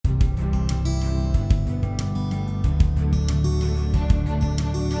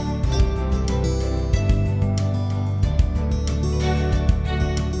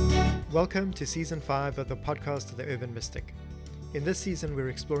Welcome to Season 5 of the podcast of the Urban Mystic. In this season, we're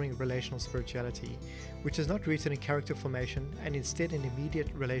exploring relational spirituality, which is not rooted in character formation and instead in immediate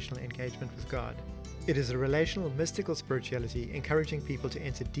relational engagement with God. It is a relational, mystical spirituality encouraging people to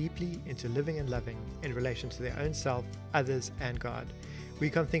enter deeply into living and loving in relation to their own self, others, and God. We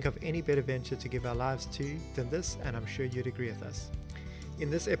can't think of any better venture to give our lives to than this, and I'm sure you'd agree with us. In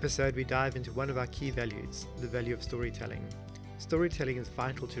this episode, we dive into one of our key values, the value of storytelling. Storytelling is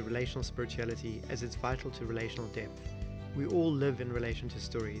vital to relational spirituality as it's vital to relational depth. We all live in relation to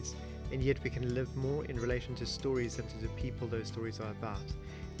stories, and yet we can live more in relation to stories than to the people those stories are about.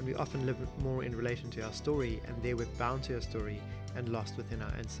 And we often live more in relation to our story and therewith bound to our story and lost within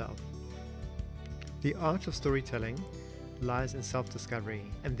our own self. The art of storytelling lies in self-discovery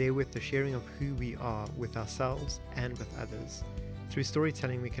and therewith the sharing of who we are with ourselves and with others. Through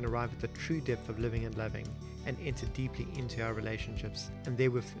storytelling, we can arrive at the true depth of living and loving and enter deeply into our relationships and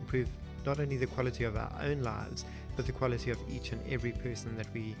therewith improve not only the quality of our own lives, but the quality of each and every person that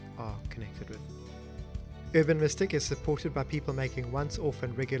we are connected with. Urban Mystic is supported by people making once-off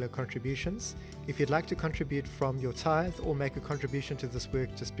and regular contributions. If you'd like to contribute from your tithe or make a contribution to this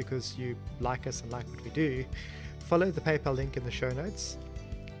work just because you like us and like what we do, follow the PayPal link in the show notes.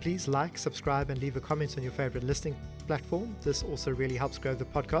 Please like, subscribe, and leave a comment on your favorite listening platform. This also really helps grow the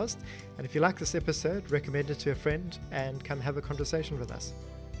podcast. And if you like this episode, recommend it to a friend and come have a conversation with us.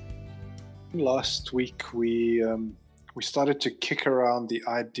 Last week, we started to kick around the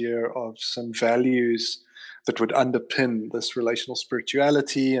idea of some values that would underpin this relational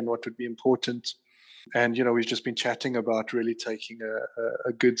spirituality and what would be important. And, we've just been chatting about really taking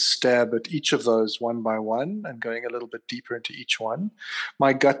a good stab at each of those one by one and going a little bit deeper into each one.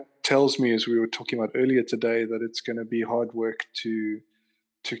 My gut tells me, as we were talking about earlier today, that it's going to be hard work to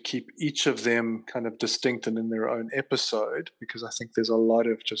keep each of them kind of distinct and in their own episode, because I think there's a lot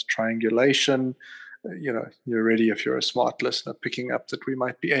of just triangulation. You're ready, if you're a smart listener, picking up that we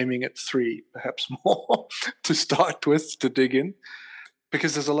might be aiming at 3, perhaps more, to start with, to dig in.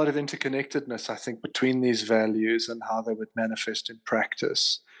 Because there's a lot of interconnectedness, I think, between these values and how they would manifest in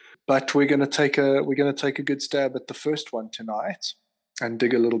practice. But we're going to take a good stab at the first one tonight and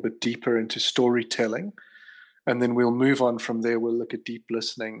dig a little bit deeper into storytelling. And then we'll move on from there. We'll look at deep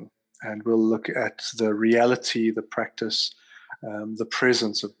listening and we'll look at the reality, the practice, the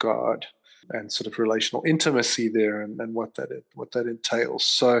presence of God and sort of relational intimacy there and what that entails.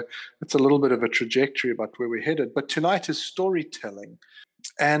 So it's a little bit of a trajectory about where we're headed. But tonight is storytelling.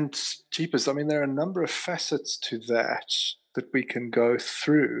 And jeepers, there are a number of facets to that we can go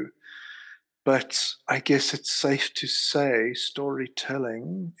through. But I guess it's safe to say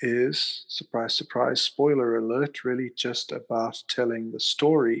storytelling is, surprise, surprise, spoiler alert, really just about telling the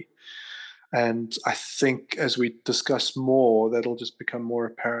story. And I think as we discuss more, that'll just become more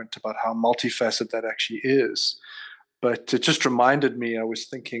apparent about how multifaceted that actually is. But it just reminded me, I was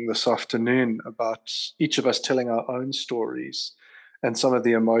thinking this afternoon about each of us telling our own stories and some of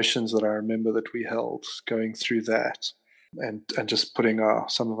the emotions that I remember that we held going through that. And just putting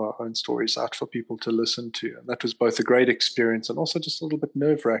some of our own stories out for people to listen to. And that was both a great experience and also just a little bit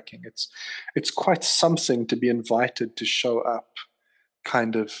nerve-wracking. It's quite something to be invited to show up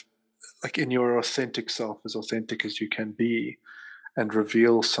kind of like in your authentic self, as authentic as you can be, and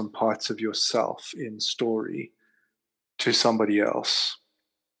reveal some parts of yourself in story to somebody else.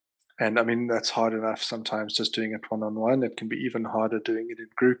 And that's hard enough sometimes just doing it one-on-one. It can be even harder doing it in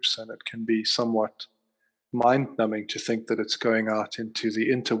groups, and it can be somewhat mind-numbing to think that it's going out into the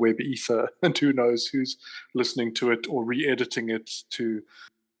interweb ether and who knows who's listening to it or re-editing it to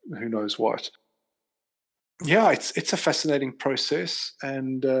who knows what. Yeah, it's a fascinating process,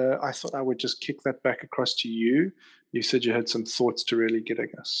 and I thought I would just kick that back across to you. You said you had some thoughts to really get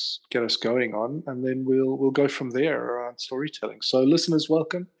us going on, and then we'll go from there around storytelling. So listeners,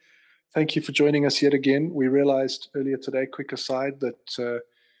 welcome. Thank you for joining us yet again. We realized earlier today, quick aside, that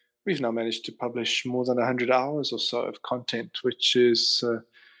we've now managed to publish more than 100 hours or so of content, which is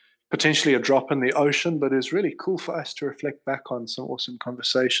potentially a drop in the ocean, but is really cool for us to reflect back on some awesome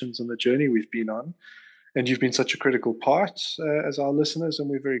conversations and the journey we've been on. And you've been such a critical part as our listeners, and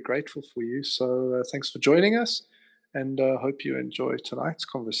we're very grateful for you. So thanks for joining us, and hope you enjoy tonight's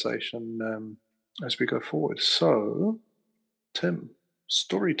conversation as we go forward. So, Tim,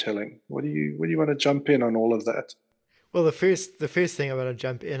 storytelling. What do you want to jump in on all of that? Well, the first thing I want to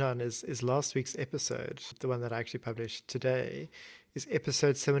jump in on is last week's episode. The one that I actually published today is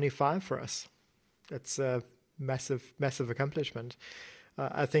episode 75 for us. That's a massive accomplishment.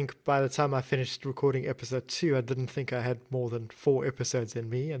 I think by the time I finished recording episode 2, I didn't think I had more than 4 episodes in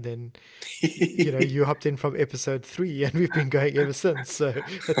me. And then, you hopped in from episode 3 and we've been going ever since. So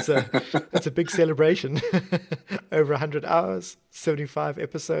it's a big celebration. Over 100 hours, 75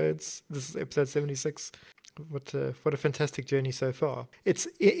 episodes. This is episode 76. What a fantastic journey so far. It's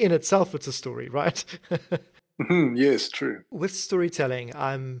in itself, it's a story, right? Yes, true. With storytelling,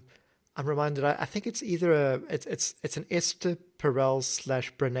 I'm reminded. I think it's either it's an Esther Perel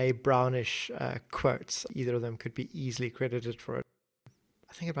 / Brene Brownish quote. Either of them could be easily credited for it.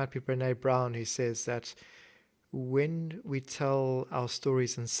 I think it might be Brene Brown who says that when we tell our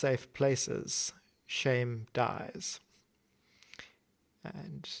stories in safe places, shame dies.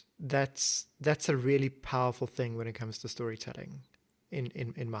 And that's a really powerful thing when it comes to storytelling,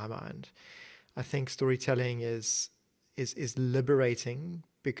 in my mind. I think storytelling is liberating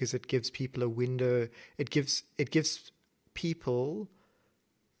because it gives people a window. It gives people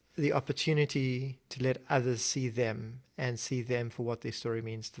the opportunity to let others see them and see them for what their story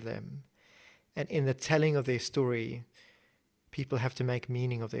means to them. And in the telling of their story, people have to make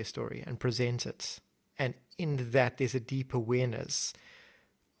meaning of their story and present it. And in that, there's a deep awareness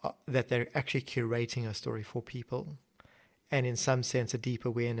that they're actually curating a story for people. And in some sense, a deep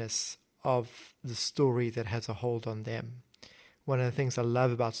awareness of the story that has a hold on them. One of the things I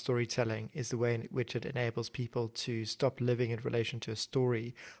love about storytelling is the way in which it enables people to stop living in relation to a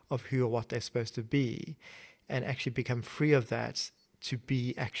story of who or what they're supposed to be and actually become free of that to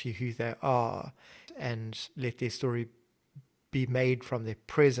be actually who they are and let their story be made from their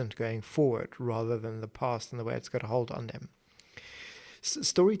present going forward rather than the past and the way it's got a hold on them.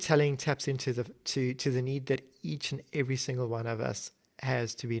 Storytelling taps into the need that each and every single one of us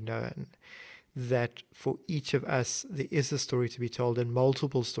has to be known. That for each of us, there is a story to be told and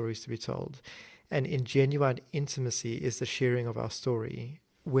multiple stories to be told. And in genuine intimacy is the sharing of our story.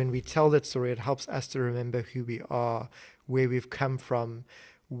 When we tell that story, it helps us to remember who we are, where we've come from,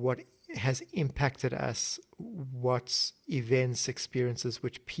 what has impacted us, what events, experiences,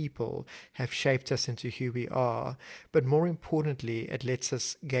 which people have shaped us into who we are. But more importantly, it lets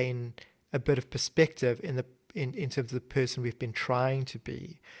us gain a bit of perspective in terms of the person we've been trying to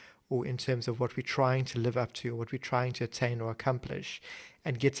be, or in terms of what we're trying to live up to, or what we're trying to attain or accomplish,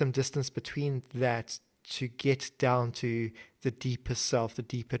 and get some distance between that to get down to the deeper self, the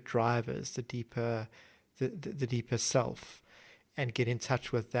deeper drivers, the deeper self, and get in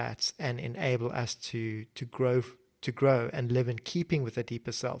touch with that and enable us to grow and live in keeping with the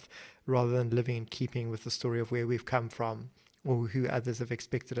deeper self, rather than living in keeping with the story of where we've come from, or who others have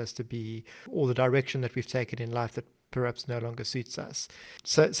expected us to be, or the direction that we've taken in life that perhaps no longer suits us.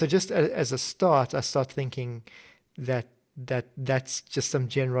 So just as a start, I start thinking that's just some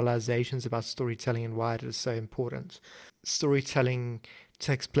generalizations about storytelling and why it is so important. Storytelling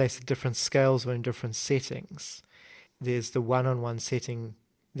takes place at different scales or in different settings. There's the one-on-one setting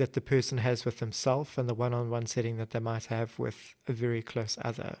that the person has with themselves and the one-on-one setting that they might have with a very close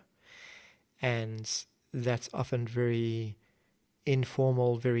other. And that's often very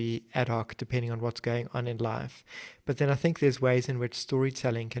informal, very ad hoc, depending on what's going on in life. But then I think there's ways in which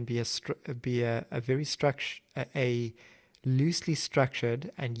storytelling can be a loosely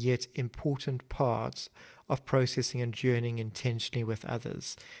structured and yet important part of processing and journeying intentionally with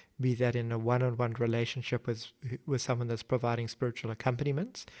others, be that in a one-on-one relationship with someone that's providing spiritual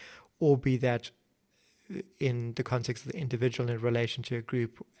accompaniment, or be that in the context of the individual in relation to a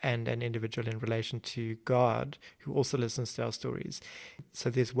group and an individual in relation to God, who also listens to our stories. So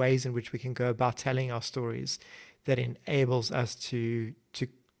there's ways in which we can go about telling our stories that enables us to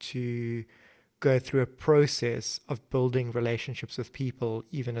go through a process of building relationships with people,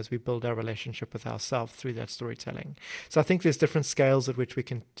 even as we build our relationship with ourselves through that storytelling. So I think there's different scales at which we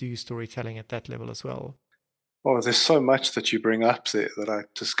can do storytelling at that level as well. Oh, there's so much that you bring up there that I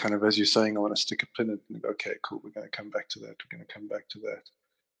just kind of, as you're saying, I want to stick a pin in and go, okay, cool, we're going to come back to that. We're going to come back to that.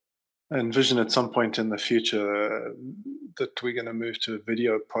 I envision at some point in the future that we're going to move to a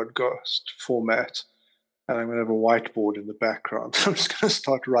video podcast format, and I'm going to have a whiteboard in the background. I'm just going to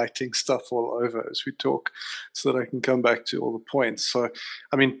start writing stuff all over as we talk so that I can come back to all the points. So,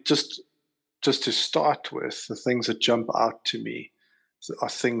 I mean, just to start with, the things that jump out to me are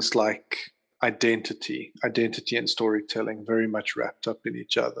things like identity and storytelling, very much wrapped up in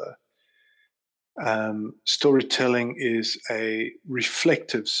each other. Storytelling is a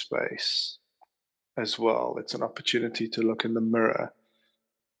reflective space as well. It's an opportunity to look in the mirror.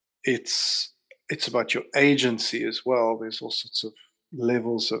 It's about your agency as well. There's all sorts of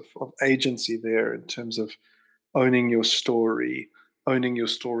levels of agency there in terms of owning your story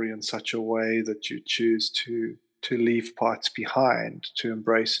in such a way that you choose to leave parts behind, to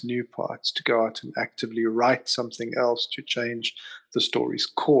embrace new parts, to go out and actively write something else, to change the story's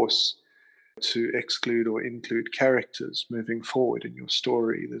course, to exclude or include characters moving forward in your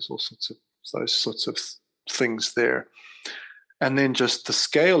story. There's all sorts of those sorts of things there. And then just the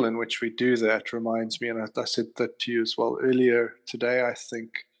scale in which we do that reminds me, and I said that to you as well earlier today, I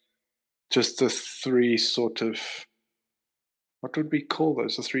think, just the three sort of, what would we call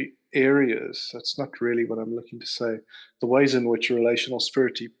those? The 3 areas. That's not really what I'm looking to say. The ways in which relational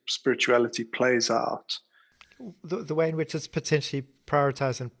spirituality plays out. The way in which it's potentially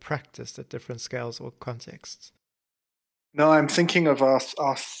prioritized and practiced at different scales or contexts. No, I'm thinking of our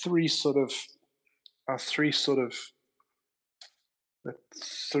three sort of the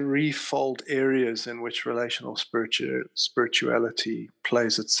threefold areas in which relational spirituality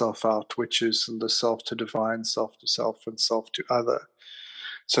plays itself out, which is the self to divine, self to self, and self to other.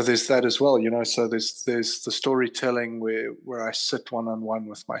 So there's that as well, so there's the storytelling where I sit one-on-one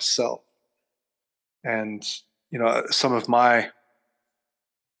with myself. And,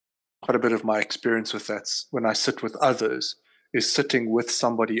 quite a bit of my experience with that's when I sit with others, is sitting with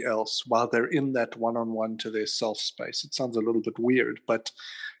somebody else while they're in that one-on-one to their self space. It sounds a little bit weird, but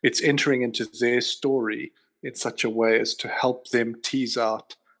it's entering into their story in such a way as to help them tease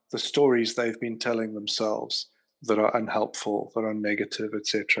out the stories they've been telling themselves that are unhelpful, that are negative,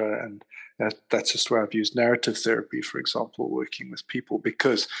 etc. And that's just where I've used narrative therapy, for example, working with people,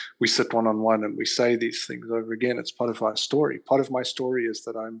 because we sit one-on-one and we say these things over again. It's part of our story. Part of my story is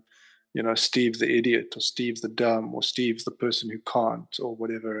that I'm Steve the idiot, or Steve the dumb, or Steve the person who can't, or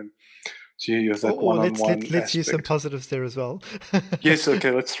whatever. And so you have that one-on-one let's use some positives there as well. Yes,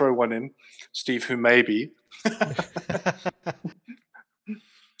 okay, let's throw one in. Steve who maybe.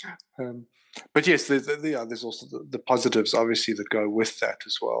 But yes, there's also the positives, obviously, that go with that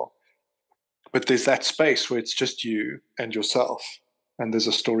as well. But there's that space where it's just you and yourself, and there's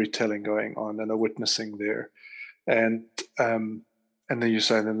a storytelling going on and a witnessing there. And then you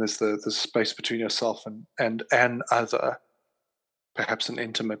say, then there's the space between yourself and an other, perhaps an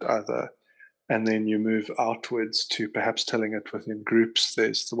intimate other. And then you move outwards to perhaps telling it within groups.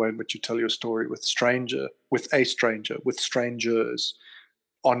 There's the way in which you tell your story with a stranger, with strangers,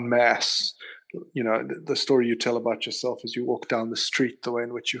 en masse. The story you tell about yourself as you walk down the street, the way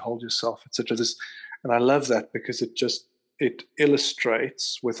in which you hold yourself, etc. And I love that because it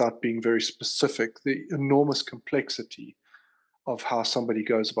illustrates, without being very specific, the enormous complexity of how somebody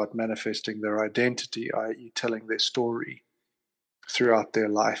goes about manifesting their identity, i.e. telling their story throughout their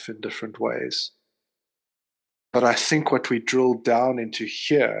life in different ways. But I think what we drill down into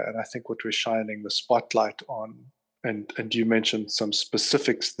here, and I think what we're shining the spotlight on, and you mentioned some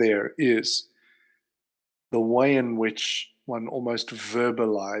specifics there, is the way in which one almost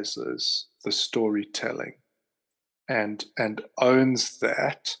verbalizes the storytelling and owns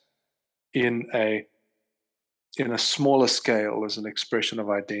that in a smaller scale as an expression of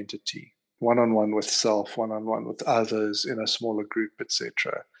identity, one-on-one with self, one-on-one with others, in a smaller group,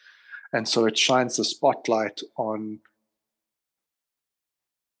 etc. And so it shines the spotlight on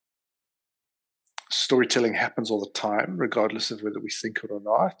storytelling. Happens all the time, regardless of whether we think it or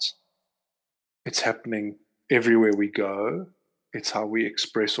not. It's happening everywhere we go. It's how we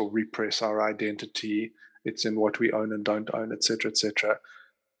express or repress our identity. It's in what we own and don't own, etc., etc.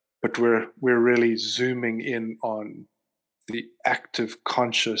 But we're really zooming in on the active,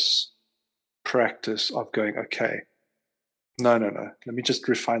 conscious practice of going, okay, no. Let me just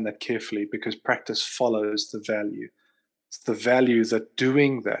refine that carefully, because practice follows the value. It's the value that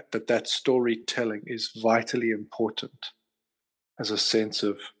doing that storytelling is vitally important as a sense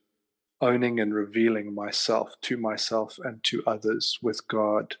of owning and revealing myself and to others, with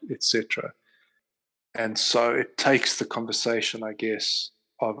God, etc. And so it takes the conversation, I guess,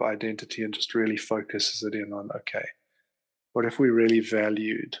 of identity and just really focuses it in on, okay, what if we really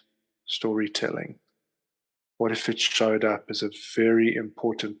valued storytelling? What if it showed up as a very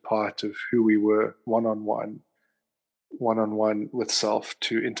important part of who we were, one-on-one with self,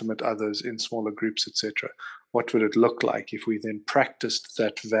 to intimate others in smaller groups, etc.? What would it look like if we then practiced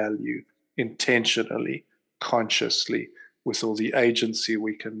that value intentionally, consciously, with all the agency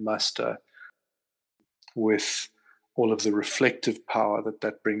we can muster, with all of the reflective power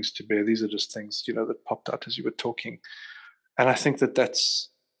that brings to bear? These are just things, that popped out as you were talking. And I think that's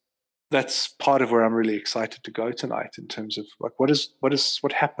part of where I'm really excited to go tonight, in terms of like,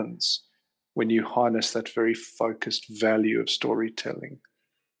 what happens when you harness that very focused value of storytelling?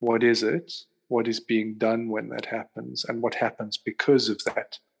 What is it? What is being done when that happens? And what happens because of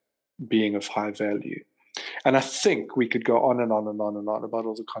that being of high value? And I think we could go on and on and on and on about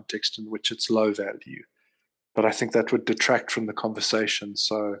all the context in which it's low value. but I think that would detract from the conversation.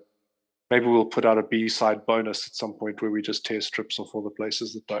 So maybe we'll put out a B-side bonus at some point where we just tear strips off all the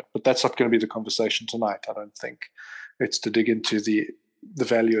places that don't. But that's not going to be the conversation tonight, I don't think. It's to dig into the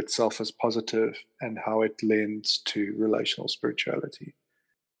value itself as positive and how it lends to relational spirituality.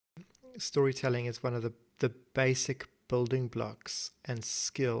 Storytelling is one of the basic building blocks and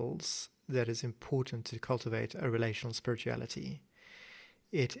skills that is important to cultivate a relational spirituality.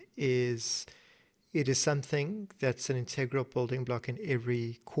 It is something that's an integral building block in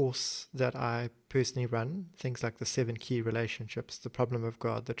every course that I personally run, things like the 7 key relationships, the problem of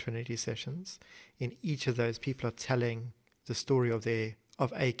God, the Trinity sessions. In each of those, people are telling the story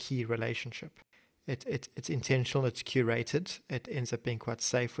of a key relationship. It's intentional, it's curated, it ends up being quite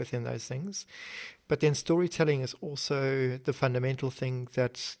safe within those things. But then storytelling is also the fundamental thing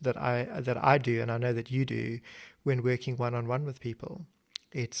that I do, and I know that you do, when working one-on-one with people.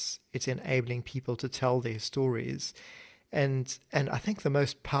 It's enabling people to tell their stories. And I think the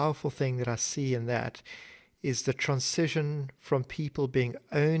most powerful thing that I see in that is the transition from people being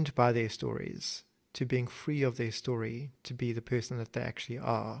owned by their stories to being free of their story to be the person that they actually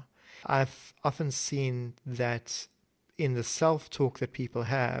are. I've often seen that in the self-talk that people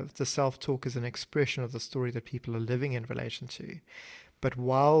have, the self-talk is an expression of the story that people are living in relation to. But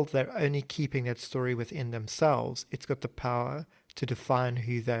while they're only keeping that story within themselves, it's got the power to define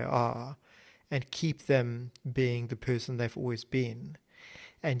who they are and keep them being the person they've always been.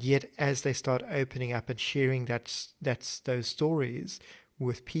 And yet, as they start opening up and sharing those stories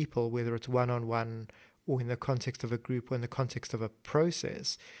with people, whether it's one-on-one or in the context of a group or in the context of a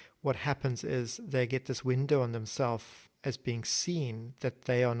process, what happens is they get this window on themselves as being seen that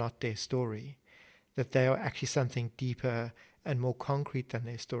they are not their story, that they are actually something deeper and more concrete than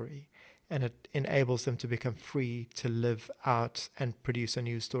their story. And it enables them to become free to live out and produce a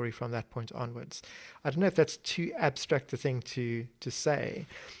new story from that point onwards. I don't know if that's too abstract a thing to say,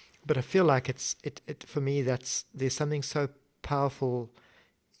 but I feel like it for me, there's something so powerful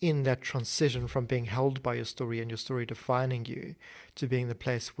in that transition from being held by your story and your story defining you to being the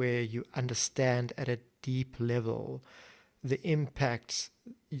place where you understand at a deep level the impact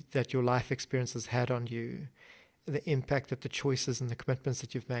that your life experience has had on you, the impact that the choices and the commitments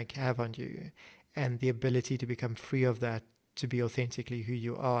that you've made have on you, and the ability to become free of that, to be authentically who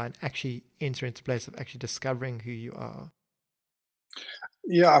you are and actually enter into a place of actually discovering who you are.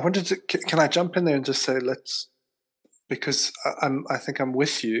 Yeah, I wanted to. Can I jump in there and just say, because I think I'm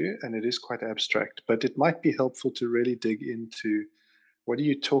with you, and it is quite abstract, but it might be helpful to really dig into what are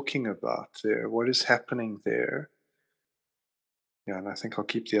you talking about there? What is happening there? Yeah, and I think I'll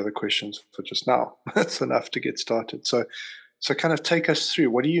keep the other questions for just now. That's enough to get started. So kind of take us through.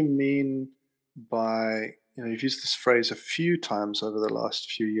 What do you mean by, you've used this phrase a few times over the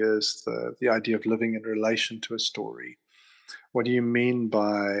last few years, the idea of living in relation to a story. What do you mean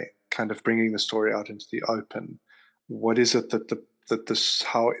by kind of bringing the story out into the open? What is it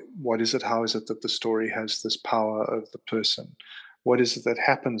how is it that the story has this power over the person? What is it that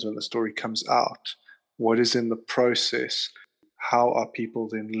happens when the story comes out? What is in the process? How are people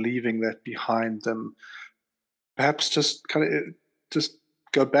then leaving that behind them? Perhaps just just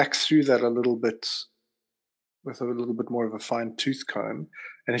go back through that a little bit with a little bit more of a fine tooth comb.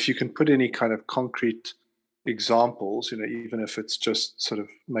 And if you can put any kind of concrete examples, even if it's just sort of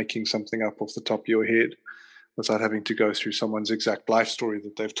making something up off the top of your head without having to go through someone's exact life story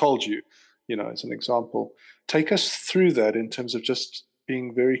that they've told you, as an example, take us through that in terms of just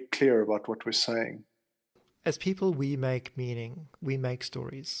being very clear about what we're saying. As people, we make meaning, we make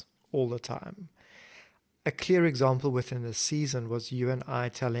stories all the time. A clear example within this season was you and I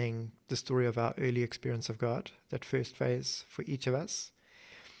telling the story of our early experience of God, that first phase for each of us.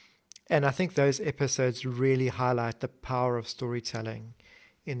 And I think those episodes really highlight the power of storytelling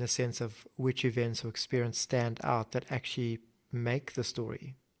in the sense of which events or experience stand out that actually make the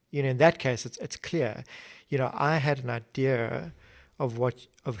story. In that case, it's clear. I had an idea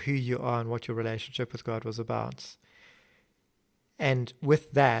of who you are and what your relationship with God was about. And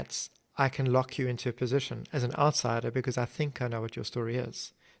with that, I can lock you into a position as an outsider because I think I know what your story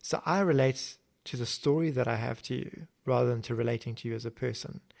is. So I relate to the story that I have to you rather than to relating to you as a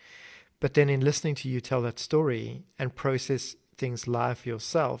person. But then in listening to you tell that story and process things live for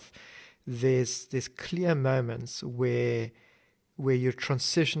yourself, there's clear moments where you're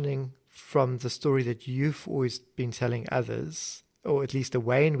transitioning from the story that you've always been telling others, or at least the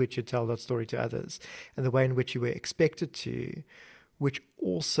way in which you tell that story to others, and the way in which you were expected to, which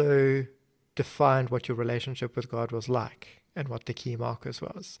also defined what your relationship with God was like and what the key markers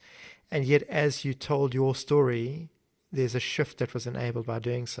was. And yet, as you told your story, there's a shift that was enabled by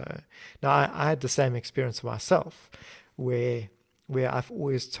doing so. Now, I had the same experience for myself, where I've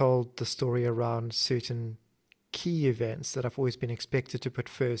always told the story around certain key events that I've always been expected to put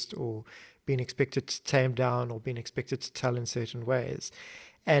first, or been expected to tame down, or been expected to tell in certain ways.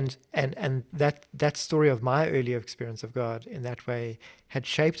 And that story of my earlier experience of God in that way had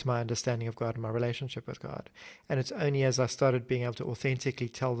shaped my understanding of God and my relationship with God. And it's only as I started being able to authentically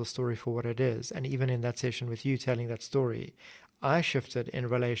tell the story for what it is, and even in that session with you telling that story, I shifted in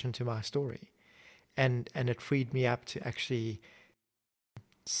relation to my story. And it freed me up to actually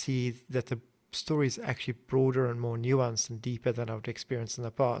see that the story is actually broader and more nuanced and deeper than I would experience in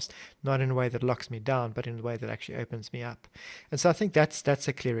the past, not in a way that locks me down, but in a way that actually opens me up. And so I think that's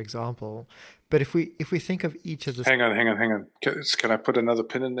a clear example. But if we think of each of the hang on. Can I put another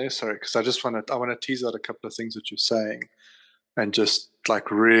pin in there? Sorry, because I want to tease out a couple of things that you're saying, and just like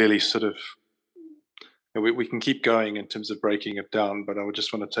really sort of, we can keep going in terms of breaking it down, but I would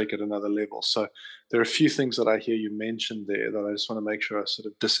just want to take it another level. So there are a few things that I hear you mentioned there that I just want to make sure I sort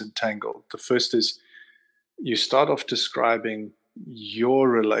of disentangle. The first is, you start off describing your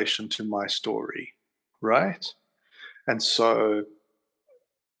relation to my story, right? And so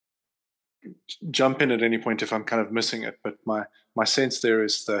jump in at any point if I'm kind of missing it, but my sense there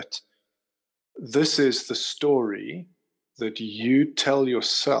is that this is the story that you tell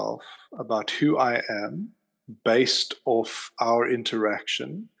yourself about who I am based off our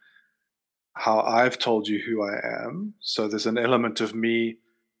interaction, how I've told you who I am. So there's an element of me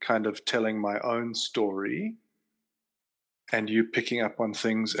kind of telling my own story, and you picking up on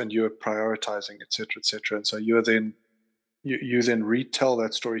things, and you're prioritizing, etc., etc. And so you're then you then retell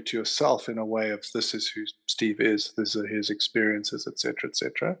that story to yourself in a way of, this is who Steve is, this are his experiences, etc.,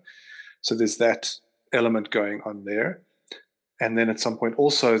 etc. So there's that element going on there. And then at some point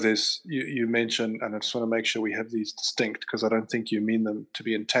also there's, you mentioned, and I just want to make sure we have these distinct, because I don't think you mean them to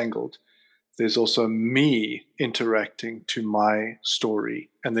be entangled. There's also me interacting to my story.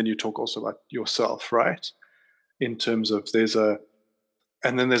 And then you talk also about yourself, right? In terms of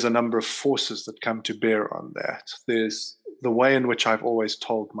and then there's a number of forces that come to bear on that. There's the way in which I've always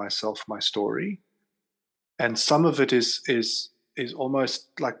told myself my story. And some of it is almost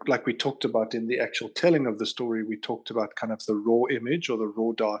like we talked about in the actual telling of the story. We talked about kind of the raw image or the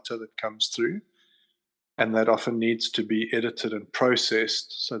raw data that comes through. And that often needs to be edited and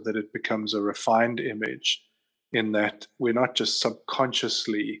processed so that it becomes a refined image, in that we're not just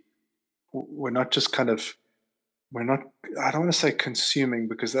subconsciously, we're not just kind of, we're not, I don't want to say consuming,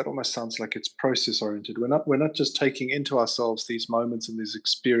 because that almost sounds like it's process oriented. We're not just taking into ourselves these moments and these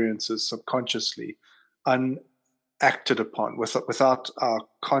experiences subconsciously, unacted upon, without our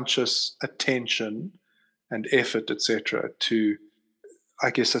conscious attention and effort, etc., to, I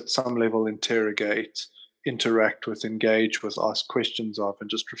guess, at some level interrogate, interact with, engage with, ask questions of, and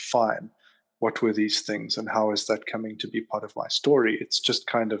just refine what were these things and how is that coming to be part of my story. It's just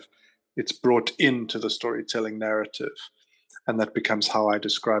kind of, it's brought into the storytelling narrative, and that becomes how I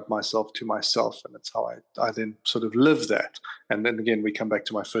describe myself to myself, and it's how I then sort of live that. And then again, we come back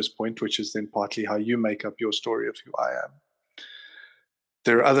to my first point, which is then partly how you make up your story of who I am.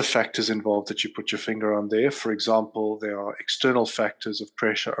 There are other factors involved that you put your finger on there. For example, there are external factors of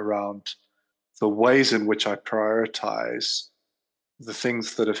pressure around the ways in which I prioritize the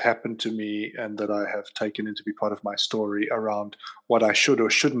things that have happened to me and that I have taken in to be part of my story, around what I should or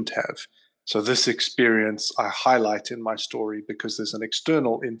shouldn't have. So this experience I highlight in my story because there's an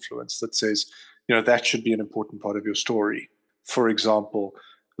external influence that says, that should be an important part of your story. For example,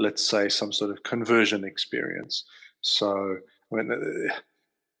 let's say some sort of conversion experience. So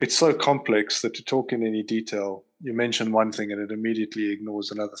it's so complex that to talk in any detail, you mention one thing and it immediately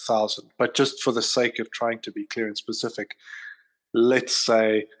ignores another thousand. But just for the sake of trying to be clear and specific, let's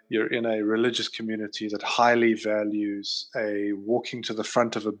say you're in a religious community that highly values a walking to the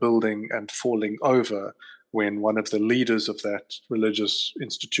front of a building and falling over when one of the leaders of that religious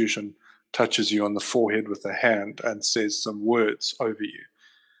institution touches you on the forehead with a hand and says some words over you.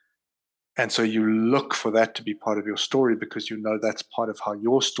 And so you look for that to be part of your story, because that's part of how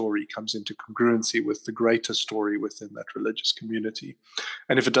your story comes into congruency with the greater story within that religious community.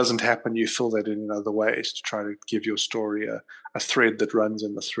 And if it doesn't happen, you fill that in other ways to try to give your story a thread that runs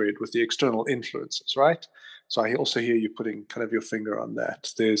in the thread with the external influences, right? So I also hear you putting kind of your finger on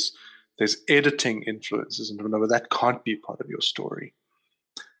that. There's editing influences, and remember, that can't be part of your story.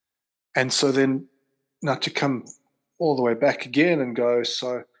 And so then, now to come all the way back again and go,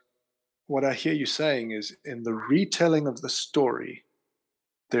 so what I hear you saying is, in the retelling of the story,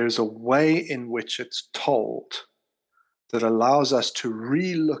 there's a way in which it's told that allows us to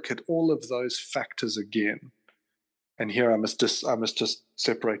re-look at all of those factors again And here I must just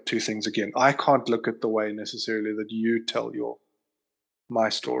separate two things again. I can't look at the way necessarily that you tell my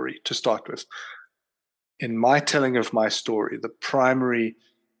story to start with. In my telling of my story, the primary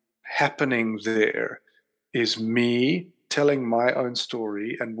happening there is me telling my own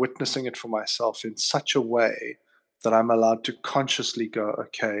story and witnessing it for myself in such a way that I'm allowed to consciously go,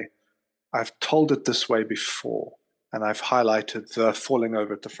 okay, I've told it this way before, and I've highlighted the falling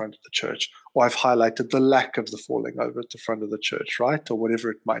over at the front of the church, or I've highlighted the lack of the falling over at the front of the church, right? Or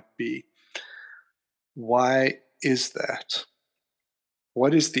whatever it might be. Why is that?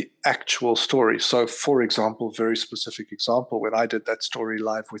 What is the actual story? So, for example, very specific example, when I did that story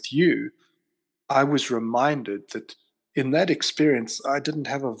live with you, I was reminded that in that experience, I didn't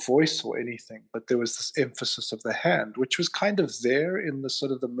have a voice or anything, but there was this emphasis of the hand, which was kind of there in the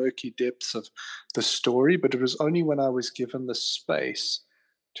sort of the murky depths of the story. But it was only when I was given the space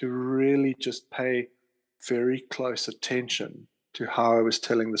to really just pay very close attention to how I was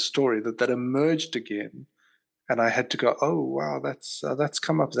telling the story that emerged again. And I had to go, oh, wow, that's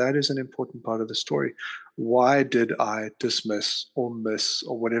come up. That is an important part of the story. Why did I dismiss or miss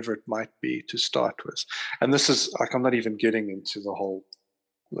or whatever it might be to start with? And this is like, I'm not even getting into the whole,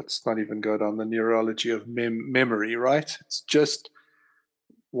 let's not even go down the neurology of memory, right? It's just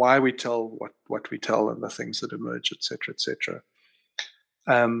why we tell what we tell and the things that emerge, et cetera, et cetera.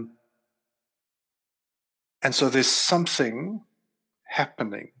 And so there's something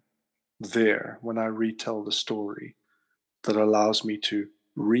happening there when I retell the story that allows me to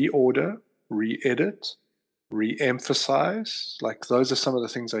reorder, re-edit, re-emphasize. Like those are some of the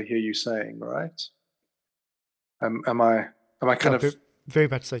things I hear you saying, right? Am I kind of very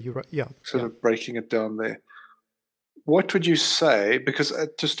much so? You're right. Yeah, sort of breaking it down there. What would you say? Because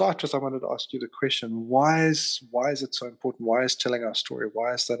to start with, I wanted to ask you the question: why is it so important? Why is telling our story?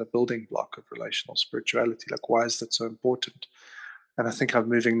 Why is that a building block of relational spirituality? Like, why is that so important? And I think I'm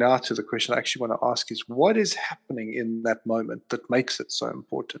moving now to the question I actually want to ask is, what is happening in that moment that makes it so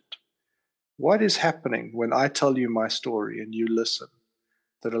important? What is happening when I tell you my story and you listen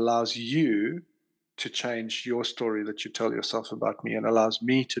that allows you to change your story that you tell yourself about me and allows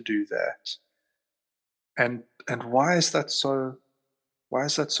me to do that? And why is that so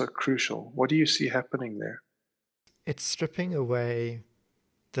crucial? What do you see happening there? It's stripping away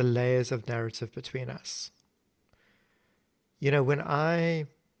the layers of narrative between us. When I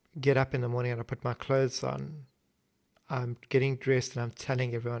get up in the morning and I put my clothes on, I'm getting dressed and I'm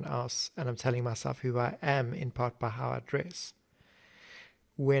telling everyone else and I'm telling myself who I am in part by how I dress.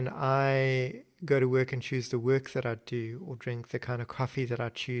 When I go to work and choose the work that I do or drink the kind of coffee that I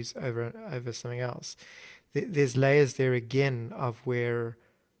choose over something else, there's layers there again of where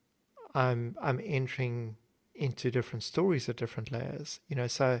I'm entering into different stories at different layers.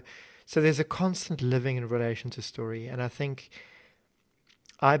 So there's a constant living in relation to story, and I think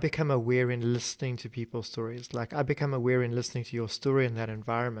I become aware in listening to people's stories. Like I become aware in listening to your story in that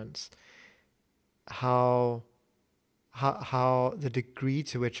environment, how the degree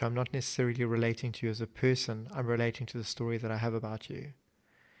to which I'm not necessarily relating to you as a person, I'm relating to the story that I have about you.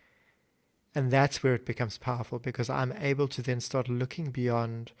 And that's where it becomes powerful, because I'm able to then start looking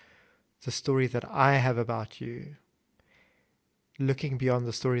beyond the story that I have about you, looking beyond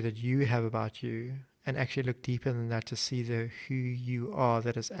the story that you have about you, and actually look deeper than that to see who you are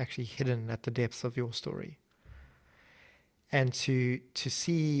that is actually hidden at the depths of your story. And to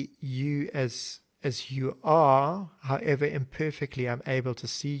see you as you are, however imperfectly I'm able to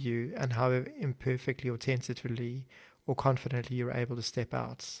see you, and however imperfectly or tentatively or confidently you're able to step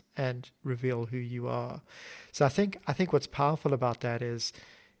out and reveal who you are. So I think what's powerful about that is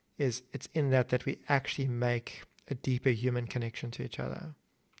it's in that we actually make a deeper human connection to each other,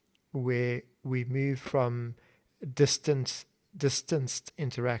 where we move from distanced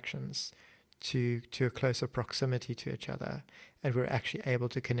interactions to a closer proximity to each other, and we're actually able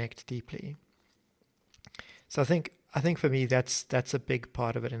to connect deeply. So I think for me that's a big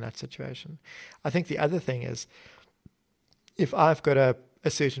part of it in that situation. I think the other thing is, if I've got a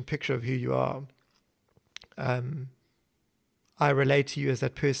certain picture of who you are, I relate to you as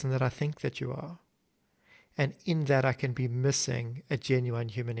that person that I think that you are. And in that, I can be missing a genuine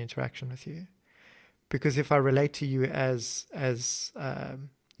human interaction with you. Because if I relate to you as the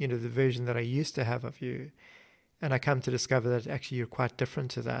version that I used to have of you, and I come to discover that actually you're quite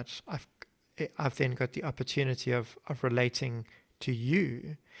different to that, I've then got the opportunity of relating to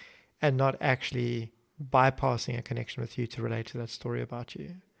you and not actually bypassing a connection with you to relate to that story about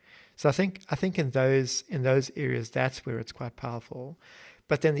you. So I think in those areas, that's where it's quite powerful.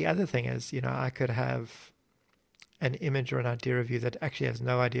 But then the other thing is, I could have an image or an idea of you that actually has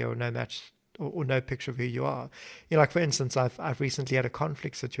no idea or no match or no picture of who you are. Like for instance, I've recently had a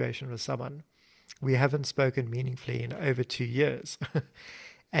conflict situation with someone. We haven't spoken meaningfully in over 2 years,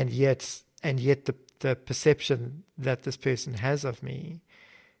 and yet the perception that this person has of me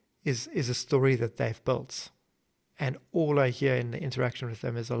is a story that they've built. And all I hear in the interaction with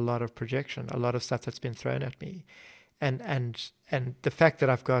them is a lot of projection, a lot of stuff that's been thrown at me. And the fact that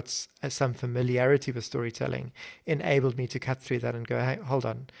I've got some familiarity with storytelling enabled me to cut through that and go, hey, hold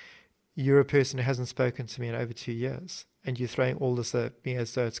on, you're a person who hasn't spoken to me in over 2 years, and you're throwing all this at me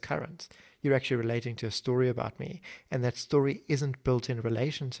as though it's current. You're actually relating to a story about me, and that story isn't built in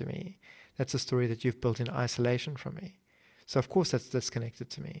relation to me. That's a story that you've built in isolation from me. So of course that's disconnected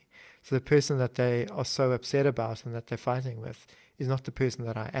to me. So the person that they are so upset about and that they're fighting with is not the person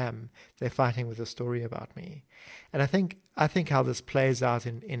that I am. They're fighting with a story about me. And I think how this plays out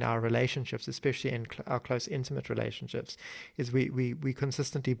in our relationships, especially in our close, intimate relationships, is we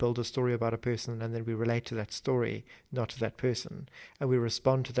consistently build a story about a person, and then we relate to that story, not to that person. And we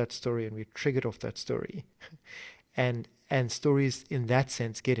respond to that story, and we're triggered off that story. And stories in that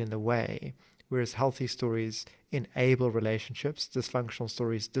sense get in the way, whereas healthy stories enable relationships, dysfunctional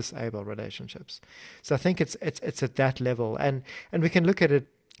stories disable relationships. So I think it's at that level, and we can look at it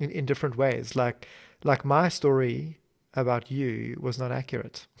in different ways. Like my story about you was not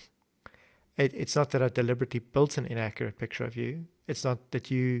accurate. It's not that I deliberately built an inaccurate picture of you. It's not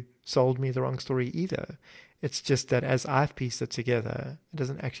that you sold me the wrong story either. It's just that as I've pieced it together, it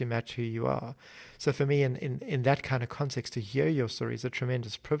doesn't actually match who you are. So for me, in that kind of context, to hear your story is a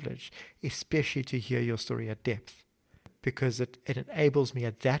tremendous privilege, especially to hear your story at depth, because it enables me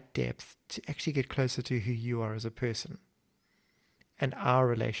at that depth to actually get closer to who you are as a person. And our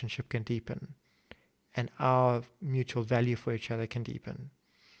relationship can deepen, and our mutual value for each other can deepen.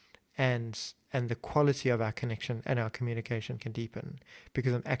 And the quality of our connection and our communication can deepen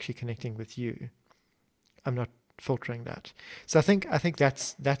because I'm actually connecting with you. I'm not filtering that. So I think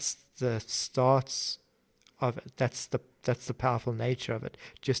that's the starts of it. That's the powerful nature of it,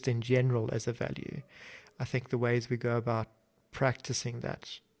 just in general as a value. I think the ways we go about practicing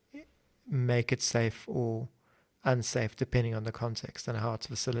that make it safe or unsafe depending on the context and how it's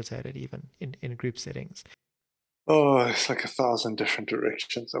facilitated, even in group settings. Oh, it's like 1,000 different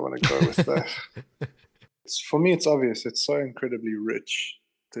directions I want to go with that. For me, it's obvious. It's so incredibly rich.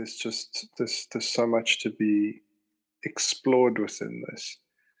 There's so much to be explored within this.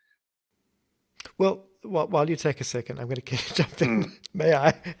 Well, while you take a second, I'm going to jump in. May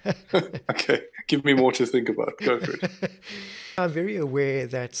I? Okay, give me more to think about. Go for it. I'm very aware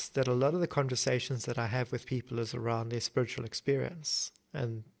that a lot of the conversations that I have with people is around their spiritual experience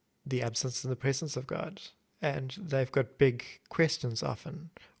and the absence and the presence of God. And they've got big questions often,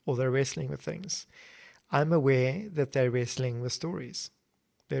 or they're wrestling with things. I'm aware that they're wrestling with stories.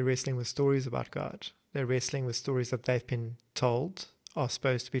 They're wrestling with stories about God. They're wrestling with stories that they've been told are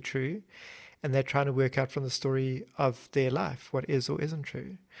supposed to be true. And they're trying to work out from the story of their life what is or isn't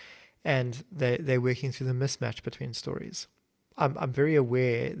true. And they're working through the mismatch between stories. I'm very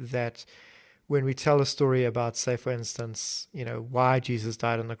aware that when we tell a story about, say, for instance, why Jesus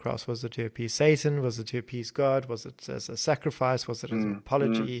died on the cross, was it to appease Satan? Was it to appease God? Was it as a sacrifice? Was it as an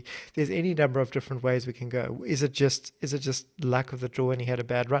apology? There's any number of different ways we can go. Is it just luck of the draw and he had a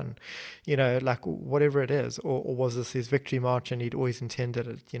bad run? Like whatever it is, or was this his victory march and he'd always intended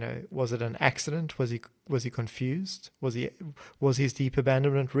it? Was it an accident? Was he confused? Was his deep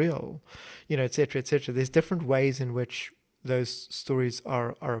abandonment real? Et cetera, et cetera. There's different ways in which those stories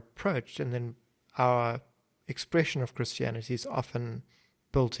are approached, and then our expression of Christianity is often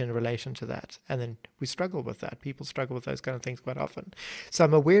built in relation to that, and then we struggle with that. People struggle with those kind of things quite often. So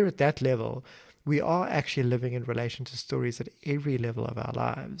I'm aware at that level we are actually living in relation to stories at every level of our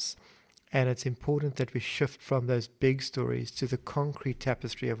lives, and it's important that we shift from those big stories to the concrete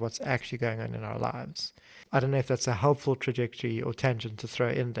tapestry of what's actually going on in our lives. I don't know if that's a helpful trajectory or tangent to throw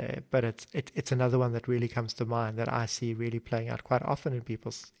in there, but it's another one that really comes to mind that I see really playing out quite often in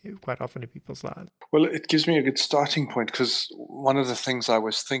people's lives. Well, it gives me a good starting point, because one of the things I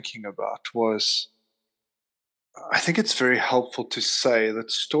was thinking about was, I think it's very helpful to say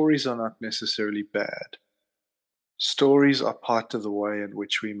that stories are not necessarily bad. Stories are part of the way in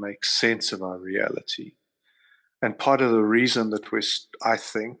which we make sense of our reality. And part of the reason that I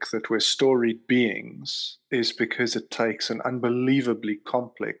think that we're storied beings is because it takes an unbelievably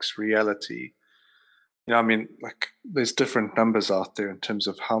complex reality. There's different numbers out there in terms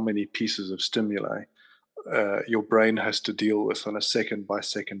of how many pieces of stimuli your brain has to deal with on a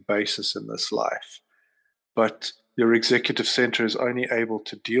second-by-second basis in this life. But your executive center is only able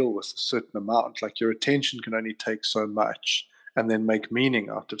to deal with a certain amount. Like, your attention can only take so much and then make meaning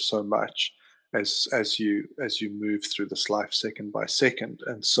out of so much. as you move through this life second by second.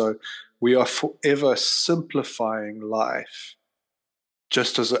 And so we are forever simplifying life,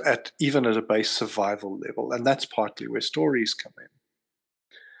 just as even at a base survival level. And that's partly where stories come in.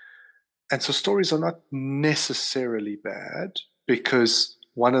 And so stories are not necessarily bad, because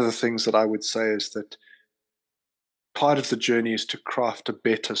one of the things that I would say is that part of the journey is to craft a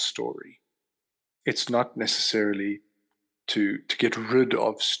better story. It's not necessarily to get rid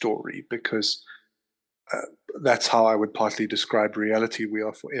of story, because that's how I would partly describe reality. We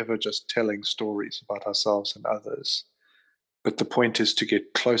are forever just telling stories about ourselves and others. But the point is to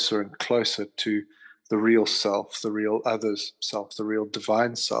get closer and closer to the real self, the real other's self, the real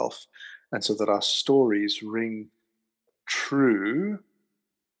divine self, and so that our stories ring true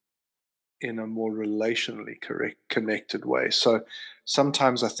in a more relationally connected way. So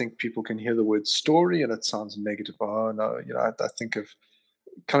sometimes I think people can hear the word story and it sounds negative. Oh no, I think of,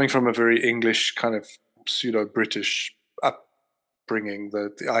 coming from a very English kind of pseudo-British upbringing,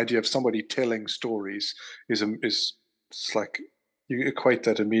 the idea of somebody telling stories is it's like you equate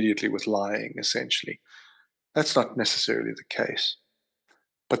that immediately with lying, essentially. That's not necessarily the case.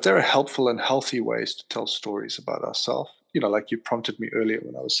 But there are helpful and healthy ways to tell stories about ourselves. Like you prompted me earlier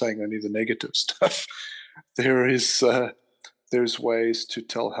when I was saying only the negative stuff. There's ways to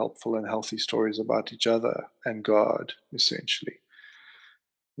tell helpful and healthy stories about each other and God, essentially.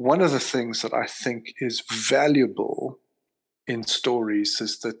 One of the things that I think is valuable in stories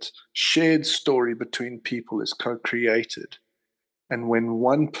is that shared story between people is co-created. And when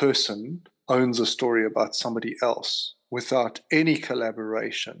one person owns a story about somebody else without any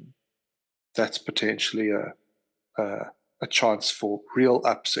collaboration, that's potentially a chance for real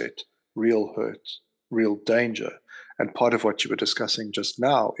upset, real hurt, real danger. And part of what you were discussing just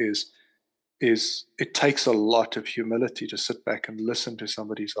now is it takes a lot of humility to sit back and listen to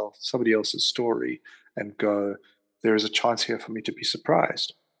somebody else's story and go, there is a chance here for me to be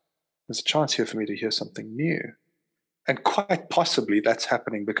surprised. There's a chance here for me to hear something new. And quite possibly that's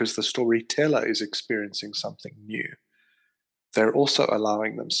happening because the storyteller is experiencing something new. They're also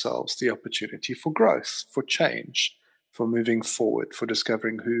allowing themselves the opportunity for growth, for change, for moving forward, for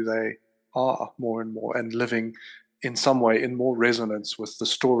discovering who they are more and more, and living in some way in more resonance with the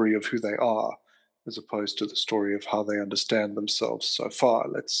story of who they are, as opposed to the story of how they understand themselves so far.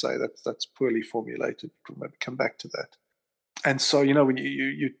 Let's say that's poorly formulated. We'll maybe come back to that. And so, when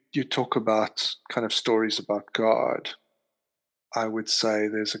you talk about kind of stories about God, I would say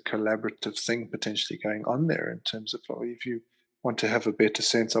there's a collaborative thing potentially going on there in terms of, if you want to have a better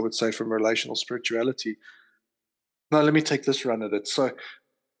sense, I would say, from relational spirituality. Now, let me take this run at it. So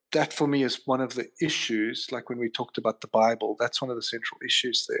that for me is one of the issues, like when we talked about the Bible, that's one of the central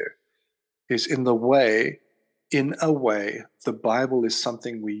issues there, is in a way, the Bible is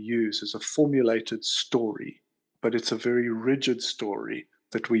something we use as a formulated story, but it's a very rigid story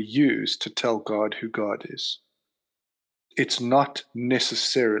that we use to tell God who God is. It's not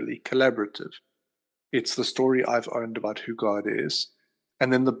necessarily collaborative. It's the story I've owned about who God is.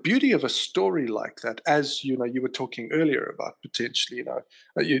 And then the beauty of a story like that, as you were talking earlier about potentially,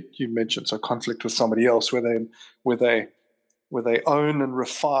 you mentioned conflict with somebody else, where they own and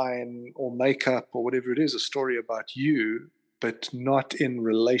refine or make up or whatever it is, a story about you, but not in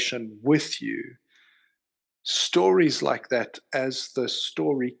relation with you. Stories like that, as the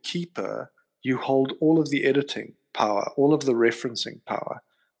story keeper, you hold all of the editing power, all of the referencing power,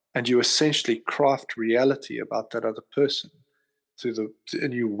 and you essentially craft reality about that other person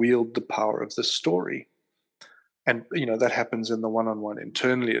and you wield the power of the story. And that happens in the one-on-one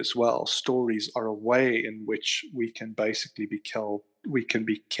internally as well. Stories are a way in which we can basically be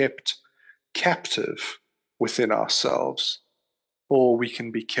kept captive within ourselves, or we can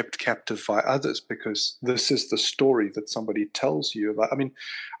be kept captive by others, because this is the story that somebody tells you about. I mean,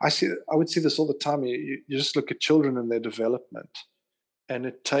 I would see this all the time. You just look at children and their development, and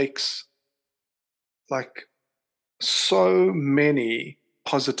it takes like so many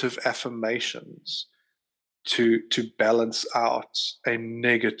positive affirmations to balance out a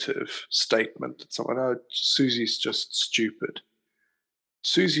negative statement that someone, oh, Susie's just stupid.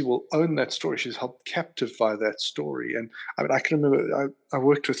 Susie will own that story. She's held captive by that story. And I mean, I can remember I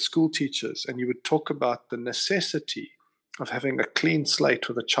worked with school teachers, and you would talk about the necessity of having a clean slate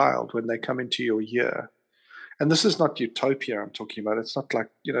with a child when they come into your year. And this is not utopia I'm talking about. It's not like,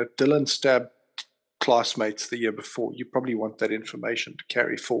 Dylan stabbed classmates the year before. You probably want that information to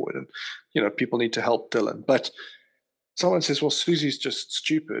carry forward, and people need to help Dylan. But someone says, well, Susie's just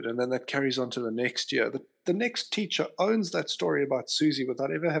stupid, and then that carries on to the next year. The next teacher owns that story about Susie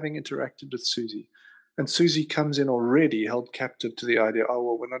without ever having interacted with Susie. And Susie comes in already held captive to the idea, oh,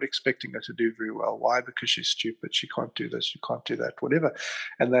 well, we're not expecting her to do very well. Why? Because she's stupid. She can't do this. She can't do that, whatever.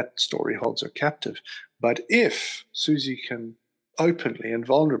 And that story holds her captive. But if Susie can openly and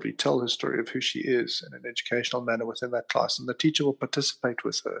vulnerably tell her story of who she is in an educational manner within that class, and the teacher will participate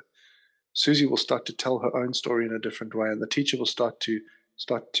with her, Susie will start to tell her own story in a different way, and the teacher will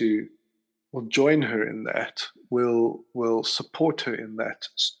will join her in that, will support her in that,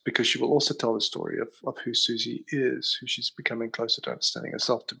 because she will also tell the story of who Susie is, who she's becoming closer to understanding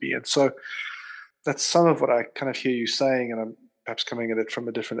herself to be. And so that's some of what I kind of hear you saying, and I'm perhaps coming at it from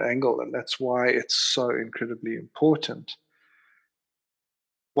a different angle, and that's why it's so incredibly important.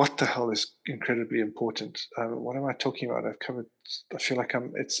 What the hell is incredibly important? What am I talking about? I feel like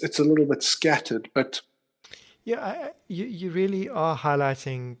it's a little bit scattered, but Yeah, you really are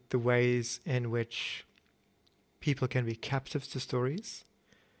highlighting the ways in which people can be captive to stories,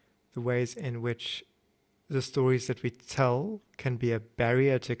 the ways in which the stories that we tell can be a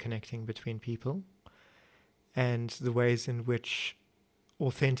barrier to connecting between people, and the ways in which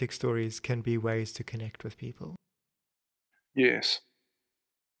authentic stories can be ways to connect with people. yes.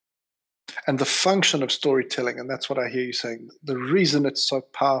 And the function of storytelling, and that's what I hear you saying, the reason it's so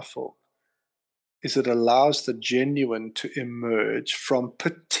powerful is it allows the genuine to emerge from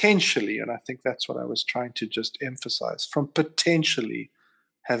potentially, and I think that's what I was trying to just emphasize, from potentially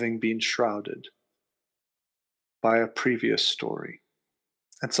having been shrouded by a previous story.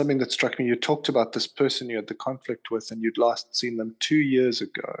 And something that struck me, you talked about this person you had the conflict with, and you'd last seen them 2 years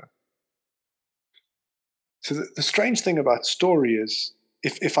ago. So the strange thing about story is,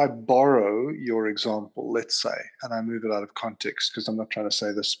 if I borrow your example, let's say, and I move it out of context, because I'm not trying to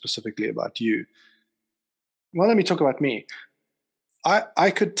say this specifically about you. Well, let me talk about me. I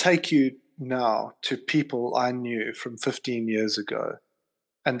could take you now to people I knew from 15 years ago,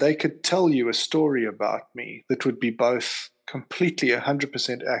 and they could tell you a story about me that would be both completely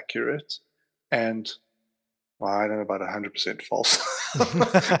 100% accurate and, well, I don't know about 100% false,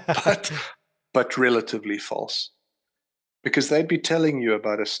 but relatively false. Because they'd be telling you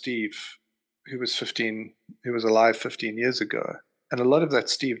about a Steve who was alive 15 years ago. And a lot of that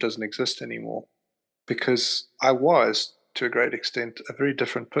Steve doesn't exist anymore, because I was, to a great extent, a very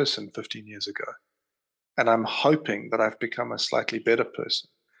different person 15 years ago. And I'm hoping that I've become a slightly better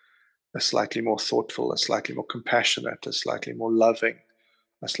person, a slightly more thoughtful, a slightly more compassionate, a slightly more loving,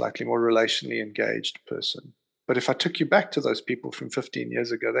 a slightly more relationally engaged person. But if I took you back to those people from 15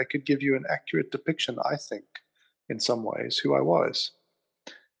 years ago, they could give you an accurate depiction, I think, in some ways, who I was.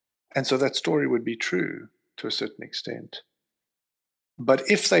 And so that story would be true to a certain extent. But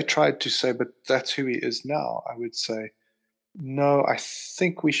if they tried to say, but that's who he is now, I would say, no, I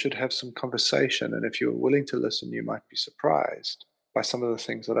think we should have some conversation. And if you're willing to listen, you might be surprised by some of the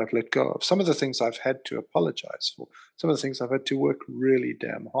things that I've let go of, some of the things I've had to apologize for, some of the things I've had to work really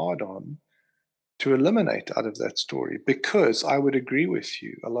damn hard on to eliminate out of that story. Because I would agree with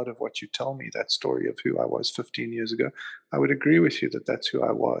you, a lot of what you tell me, that story of who I was 15 years ago, I would agree with you that that's who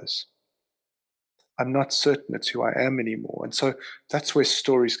I was. I'm not certain it's who I am anymore. And so that's where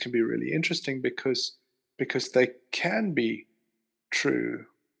stories can be really interesting, because they can be true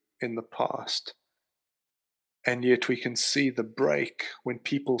in the past. And yet we can see the break when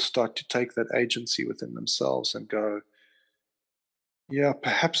people start to take that agency within themselves and go, yeah,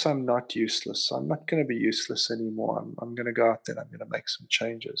 perhaps I'm not useless. I'm not going to be useless anymore. I'm going to go out there and I'm going to make some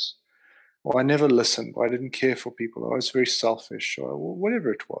changes. Or I never listened, or I didn't care for people, or I was very selfish, or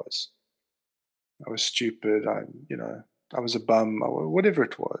whatever it was. I was stupid. I was a bum, or whatever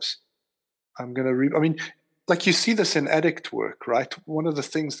it was. I'm going to I mean, like, you see this in addict work, right? One of the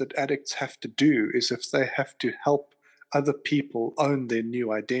things that addicts have to do is, if they have to help other people own their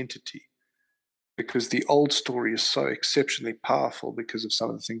new identity, because the old story is so exceptionally powerful because of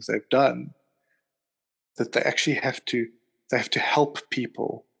some of the things they've done, that they actually have to help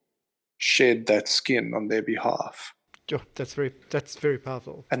people shed that skin on their behalf. Oh, that's very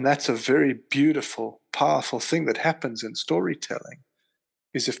powerful. And that's a very beautiful, powerful thing that happens in storytelling,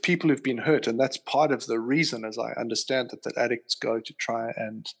 is if people who've been hurt, and that's part of the reason, as I understand it, that addicts go to try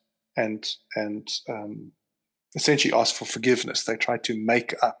and essentially ask for forgiveness. They try to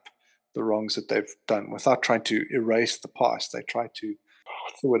make up the wrongs that they've done without trying to erase the past. They try to,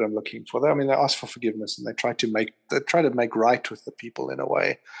 what's the word I'm looking for? They ask for forgiveness, and they try to make right with the people in a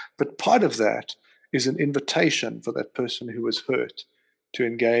way. But part of that is an invitation for that person who was hurt to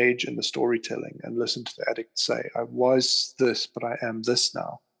engage in the storytelling and listen to the addict say, I was this, but I am this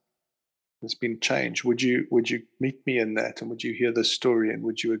now. There's been change. Would you meet me in that? And would you hear this story? And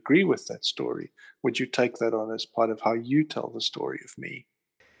would you agree with that story? Would you take that on as part of how you tell the story of me?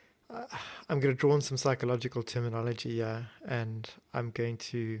 I'm going to draw on some psychological terminology here, and I'm going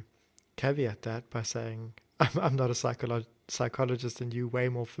to caveat that by saying I'm not a psychologist, and you're way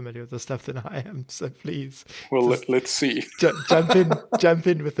more familiar with the stuff than I am. So please, Well, just let's see. jump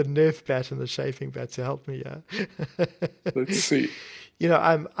in with the Nerf bat and the chafing bat to help me. Yeah. Let's see.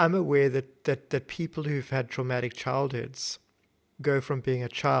 I'm aware that people who've had traumatic childhoods go from being a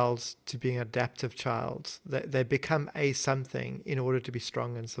child to being an adaptive child. They become a something in order to be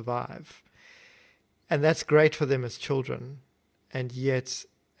strong and survive. And that's great for them as children. And yet,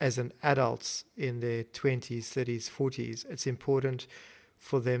 as an adult in their 20s, 30s, 40s, it's important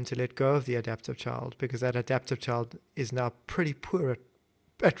for them to let go of the adaptive child, because that adaptive child is now pretty poor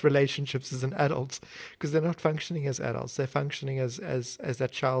at relationships as an adult, because they're not functioning as adults. They're functioning as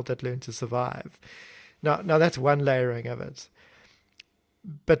that child that learned to survive. Now that's one layering of it.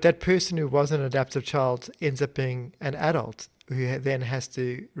 But that person who was an adaptive child ends up being an adult who then has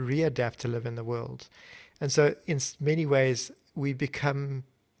to readapt to live in the world. And so in many ways, we become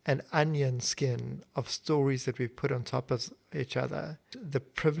an onion skin of stories that we've put on top of each other. The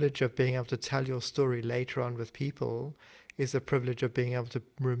privilege of being able to tell your story later on with people is the privilege of being able to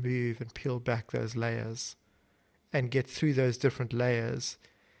remove and peel back those layers and get through those different layers,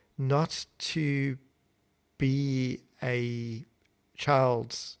 not to be a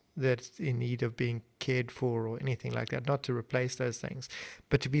child that's in need of being cared for or anything like that, not to replace those things,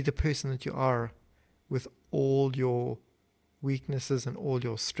 but to be the person that you are with all your weaknesses and all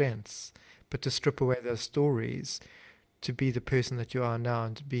your strengths, but to strip away those stories to be the person that you are now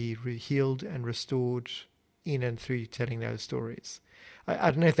and to be healed and restored in and through telling those stories. I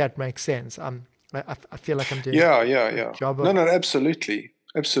don't know if that makes sense. I feel like I'm doing Yeah. job No, of absolutely.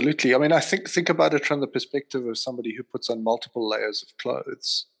 Absolutely. I mean, I think about it from the perspective of somebody who puts on multiple layers of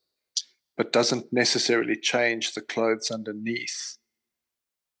clothes, but doesn't necessarily change the clothes underneath.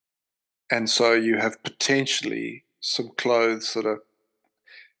 And so you have potentially some clothes that are,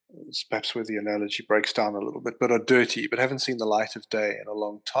 it's perhaps where the analogy breaks down a little bit, but are dirty, but haven't seen the light of day in a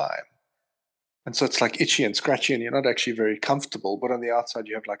long time. And so it's like itchy and scratchy, and you're not actually very comfortable. But on the outside,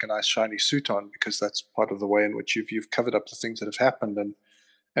 you have like a nice shiny suit on, because that's part of the way in which you've covered up the things that have happened.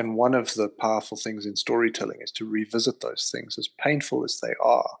 And one of the powerful things in storytelling is to revisit those things, as painful as they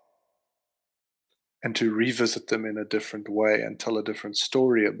are, and to revisit them in a different way and tell a different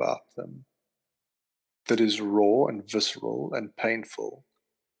story about them that is raw and visceral and painful,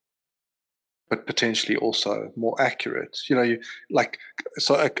 but potentially also more accurate.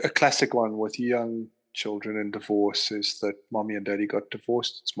 So a classic one with young children in divorce is that mommy and daddy got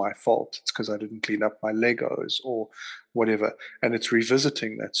divorced. It's my fault. It's because I didn't clean up my Legos or whatever. And it's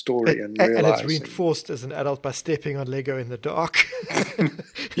revisiting that story and realizing. And it's reinforced as an adult by stepping on Lego in the dark.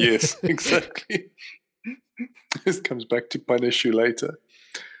 Yes, exactly. This comes back to punish you later.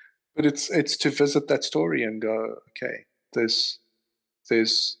 But it's to visit that story and go, okay, there's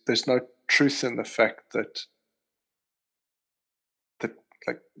no truth in the fact that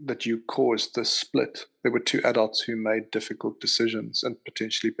you caused this split. There were two adults who made difficult decisions and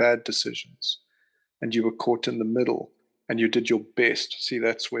potentially bad decisions, and you were caught in the middle, and you did your best. See,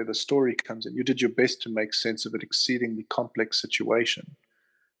 that's where the story comes in. You did your best to make sense of an exceedingly complex situation,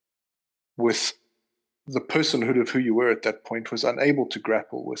 with the personhood of who you were at that point was unable to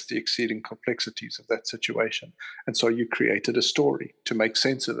grapple with the exceeding complexities of that situation. And so you created a story to make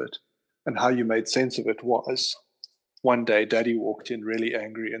sense of it. And how you made sense of it was, one day daddy walked in really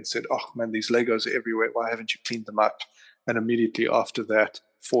angry and said, "Oh man, these Legos are everywhere. Why haven't you cleaned them up?" And immediately after that,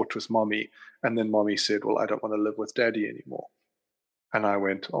 fought with mommy. And then mommy said, "Well, I don't want to live with daddy anymore." And I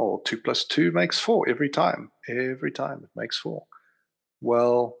went, "Oh, 2 plus 2 makes 4 every time. Every time it makes 4.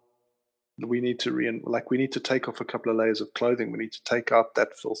 Well, we need to take off a couple of layers of clothing. We need to take out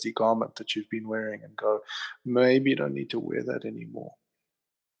that filthy garment that you've been wearing and go, maybe you don't need to wear that anymore.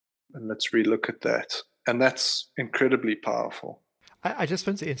 And let's relook at that." And that's incredibly powerful. I just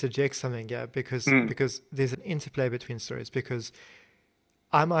want to interject something, yeah, because there's an interplay between stories, because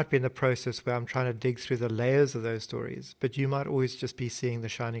I might be in the process where I'm trying to dig through the layers of those stories, but you might always just be seeing the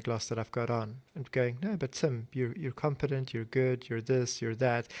shiny gloss that I've got on and going, "No, but Tim, you're competent, you're good, you're this, you're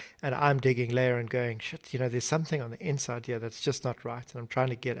that," and I'm digging layer and going, "Shit, there's something on the inside here that's just not right," and I'm trying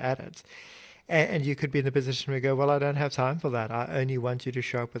to get at it. And you could be in the position where you go, "Well, I don't have time for that. I only want you to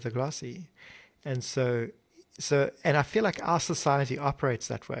show up with a glossy," and and I feel like our society operates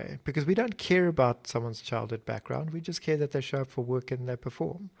that way, because we don't care about someone's childhood background. We just care that they show up for work and they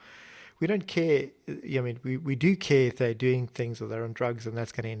perform. we don't care. I mean, we do care if they're doing things or they're on drugs and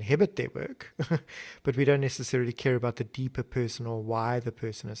that's going to inhibit their work, but we don't necessarily care about the deeper person or why the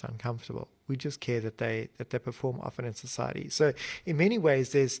person is uncomfortable. We just care that they perform often in society. So in many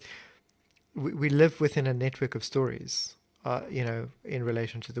ways, we live within a network of stories. In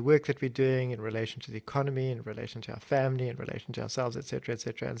relation to the work that we're doing, in relation to the economy, in relation to our family, in relation to ourselves, etc.,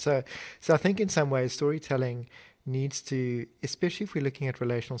 etc. And so I think in some ways storytelling needs to, especially if we're looking at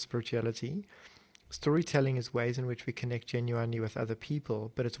relational spirituality, storytelling is ways in which we connect genuinely with other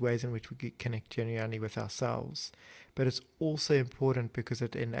people, but it's ways in which we connect genuinely with ourselves. But it's also important because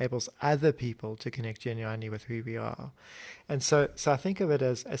it enables other people to connect genuinely with who we are. And so I think of it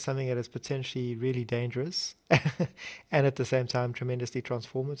as something that is potentially really dangerous and at the same time tremendously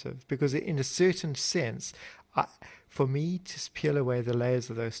transformative. Because in a certain sense, for me to peel away the layers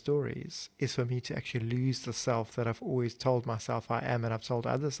of those stories is for me to actually lose the self that I've always told myself I am and I've told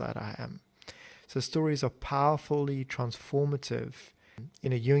others that I am. So stories are powerfully transformative.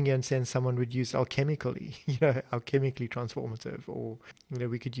 In a Jungian sense, someone would use alchemically, alchemically transformative, or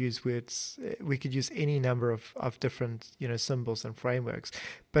we could use words, we could use any number of different symbols and frameworks.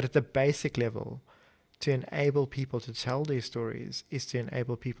 But at the basic level, to enable people to tell their stories is to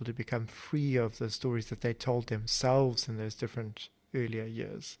enable people to become free of the stories that they told themselves in those different earlier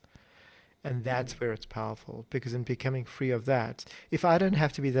years. And that's where it's powerful, because in becoming free of that, if I don't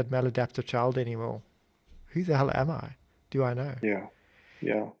have to be that maladaptive child anymore, who the hell am I? Do I know? Yeah.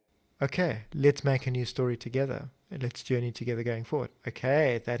 Yeah. Okay, let's make a new story together. Let's journey together going forward.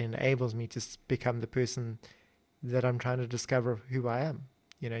 Okay, that enables me to become the person that I'm trying to discover who I am.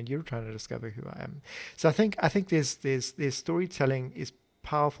 You're trying to discover who I am. So I think there's storytelling is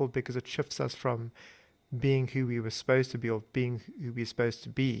powerful because it shifts us from being who we were supposed to be or being who we're supposed to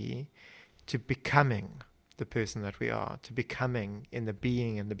be to becoming the person that we are, to becoming in the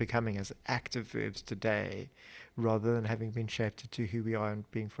being and the becoming as active verbs today, rather than having been shaped to who we are and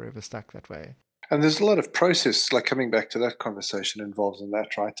being forever stuck that way. And there's a lot of process, like coming back to that conversation, involved in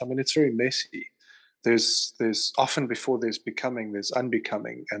that, right? I mean, it's very messy. There's often before there's becoming, there's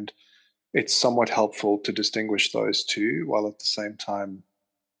unbecoming, and it's somewhat helpful to distinguish those two, while at the same time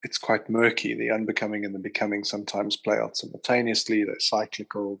it's quite murky. The unbecoming and the becoming sometimes play out simultaneously. They're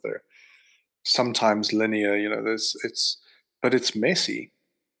cyclical. They're sometimes linear. But it's messy.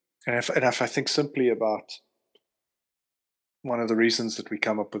 And if I think simply about one of the reasons that we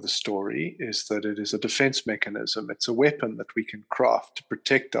come up with a story is that it is a defense mechanism. It's a weapon that we can craft to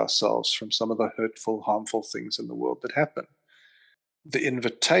protect ourselves from some of the hurtful, harmful things in the world that happen. The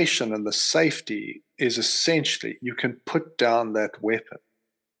invitation and the safety is essentially you can put down that weapon.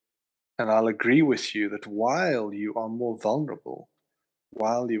 And I'll agree with you that while you are more vulnerable,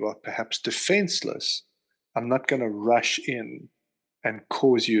 while you are perhaps defenseless, I'm not going to rush in and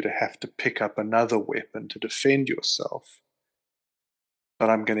cause you to have to pick up another weapon to defend yourself. But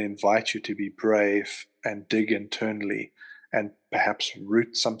I'm going to invite you to be brave and dig internally and perhaps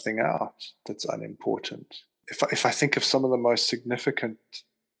root something out that's unimportant. If I think of some of the most significant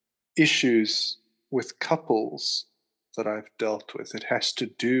issues with couples that I've dealt with, it has to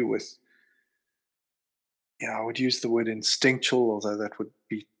do with, I would use the word instinctual, although that would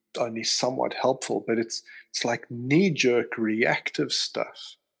be only somewhat helpful, but it's like knee-jerk reactive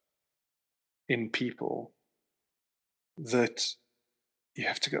stuff in people that you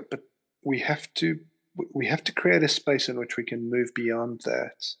have to go, but we have to create a space in which we can move beyond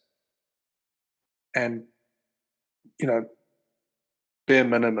that. And, bare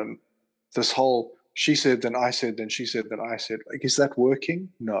minimum, this whole she said, then I said, then she said, then I said, like, is that working?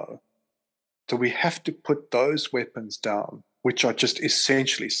 No. So we have to put those weapons down, which are just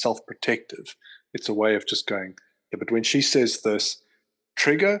essentially self-protective. It's a way of just going, yeah, but when she says this,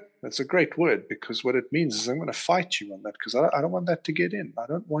 trigger, that's a great word, because what it means is I'm going to fight you on that, because I don't want that to get in. I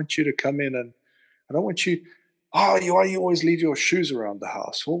don't want you to come in and I don't want you, you always leave your shoes around the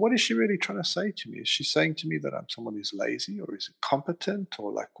house. Well, what is she really trying to say to me? Is she saying to me that I'm someone who's lazy, or is it competent,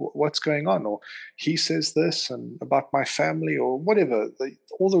 or like what's going on? Or he says this and about my family, or whatever.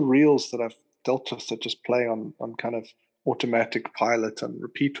 All the reels that I've dealt with that just play on kind of automatic pilot and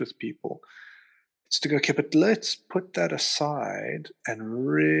repeat with people. It's to go, okay, but let's put that aside and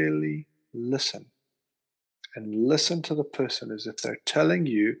really listen. And listen to the person as if they're telling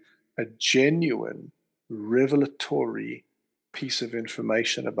you a genuine, revelatory piece of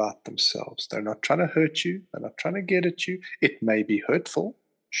information about themselves. They're not trying to hurt you. They're not trying to get at you. It may be hurtful,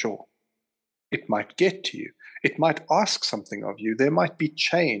 sure. It might get to you. It might ask something of you. There might be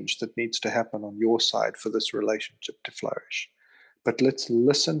change that needs to happen on your side for this relationship to flourish. But let's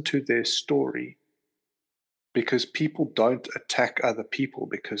listen to their story because people don't attack other people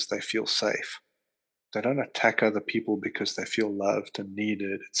because they feel safe. They don't attack other people because they feel loved and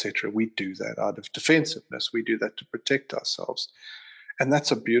needed, etc. We do that out of defensiveness. We do that to protect ourselves. And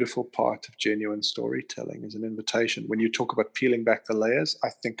that's a beautiful part of genuine storytelling, is an invitation. When you talk about peeling back the layers, I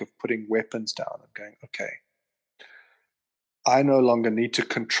think of putting weapons down and going, okay, I no longer need to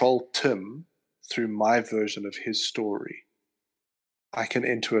control Tim through my version of his story. I can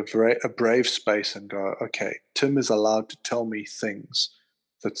enter a brave space and go, okay, Tim is allowed to tell me things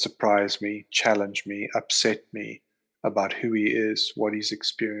that surprise me, challenge me, upset me about who he is, what he's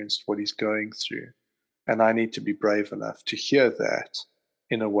experienced, what he's going through. And I need to be brave enough to hear that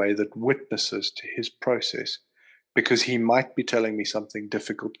in a way that witnesses to his process, because he might be telling me something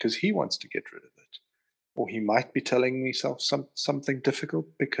difficult because he wants to get rid of it. Or he might be telling me something difficult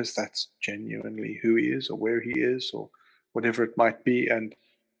because that's genuinely who he is or where he is or whatever it might be. And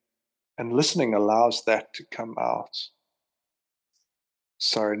listening allows that to come out.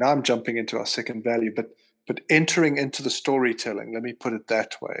 Sorry, now I'm jumping into our second value, but entering into the storytelling, let me put it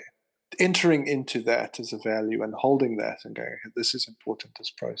that way. Entering into that as a value and holding that and going, this is important, this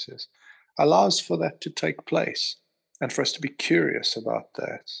process, allows for that to take place and for us to be curious about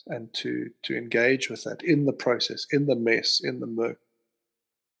that and to engage with that in the process, in the mess, in the murk.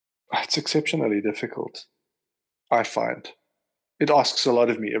 It's exceptionally difficult, I find. It asks a lot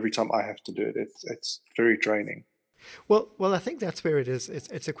of me every time I have to do it. It's very draining. Well, I think that's where it is.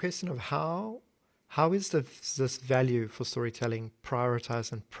 It's a question of how is this value for storytelling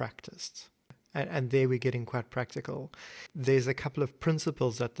prioritized and practiced? And there we're getting quite practical. There's a couple of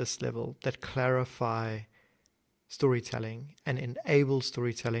principles at this level that clarify storytelling and enable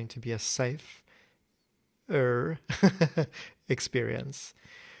storytelling to be a safe experience.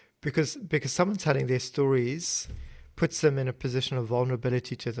 Because someone telling their stories puts them in a position of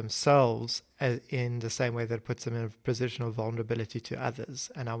vulnerability to themselves in the same way that it puts them in a position of vulnerability to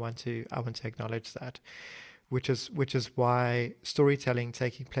others. And I want to acknowledge that, which is why storytelling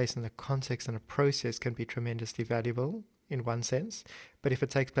taking place in the context and a process can be tremendously valuable in one sense. But if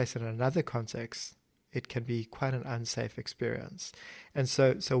it takes place in another context, it can be quite an unsafe experience. And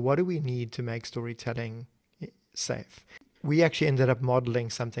so what do we need to make storytelling safe? We actually ended up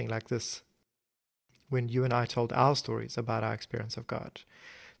modeling something like this when you and I told our stories about our experience of God.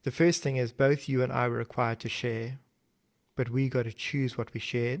 The first thing is both you and I were required to share, but we got to choose what we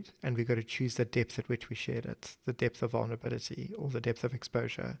shared, and we got to choose the depth at which we shared it, the depth of vulnerability or the depth of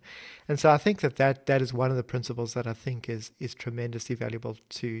exposure. And so I think that is one of the principles that I think is tremendously valuable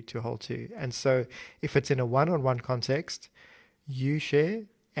to hold to. And so if it's in a one-on-one context, you share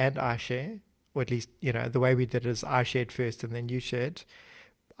and I share, or at least, the way we did it is I shared first and then you shared.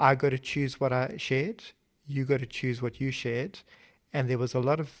 I got to choose what I shared. You got to choose what you shared. And there was a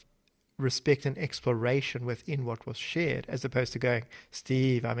lot of respect and exploration within what was shared, as opposed to going,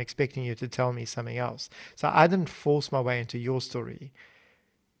 Steve, I'm expecting you to tell me something else. So I didn't force my way into your story.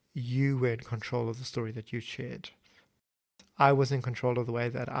 You were in control of the story that you shared. I was in control of the way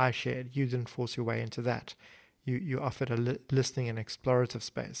that I shared. You didn't force your way into that. You offered a listening and explorative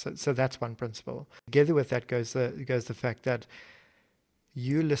space. So that's one principle. Together with that goes the fact that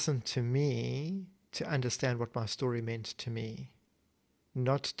you listened to me to understand what my story meant to me,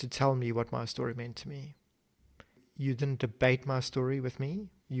 not to tell me what my story meant to me. You didn't debate my story with me.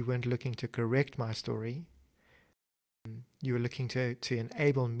 You weren't looking to correct my story. You were looking to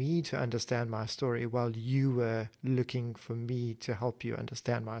enable me to understand my story while you were looking for me to help you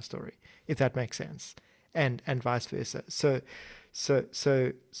understand my story, if that makes sense, and vice versa. So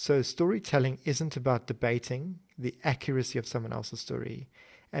storytelling isn't about debating the accuracy of someone else's story,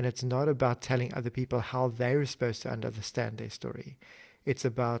 and it's not about telling other people how they're supposed to understand their story. It's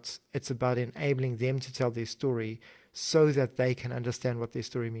about enabling them to tell their story so that they can understand what their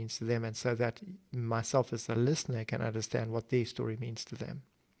story means to them, and so that myself as the listener can understand what their story means to them.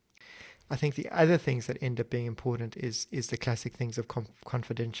 I think the other things that end up being important is the classic things of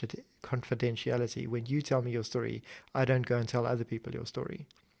confidentiality. When you tell me your story, I don't go and tell other people your story.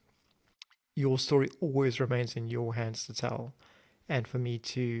 Your story always remains in your hands to tell, and for me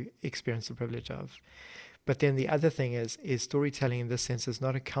to experience the privilege of. But then the other thing is storytelling in this sense is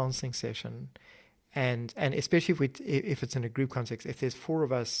not a counseling session. And especially if it's in a group context, if there's four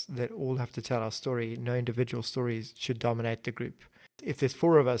of us that all have to tell our story, no individual stories should dominate the group. If there's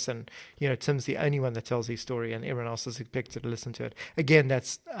four of us and Tim's the only one that tells his story and everyone else is expected to listen to it, again,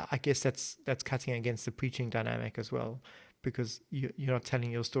 that's cutting against the preaching dynamic as well, because you're not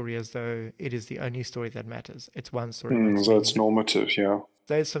telling your story as though it is the only story that matters. It's one story. So it's normative, yeah.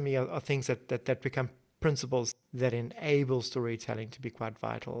 Those for me are things that become principles that enable storytelling to be quite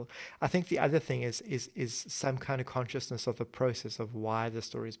vital. I think the other thing is some kind of consciousness of the process of why the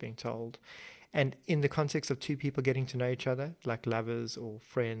story is being told. And in the context of two people getting to know each other, like lovers or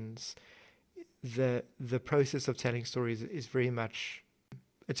friends, the process of telling stories is very much,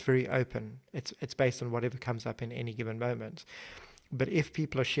 it's very open. It's based on whatever comes up in any given moment. But if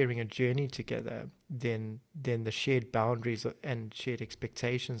people are sharing a journey together, then the shared boundaries and shared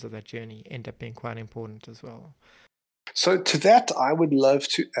expectations of that journey end up being quite important as well. So to that, I would love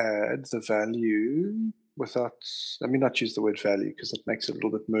to add the value without, let me not use the word value because it makes it a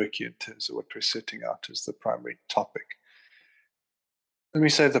little bit murky in terms of what we're setting out as the primary topic. Let me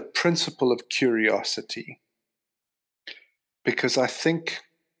say the principle of curiosity, because I think,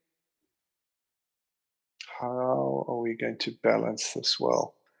 how are we going to balance this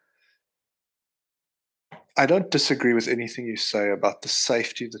well? I don't disagree with anything you say about the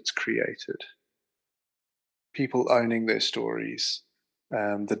safety that's created. People owning their stories,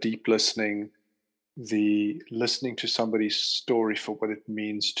 the deep listening, the listening to somebody's story for what it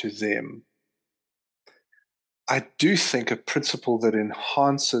means to them. I do think a principle that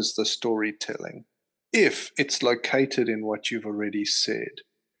enhances the storytelling, if it's located in what you've already said,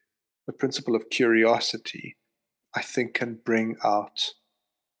 the principle of curiosity, I think can bring out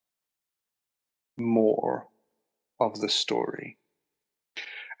more of the story.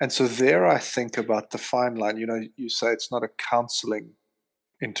 And so there I think about the fine line. You say it's not a counseling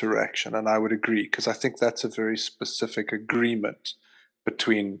interaction, and I would agree, because I think that's a very specific agreement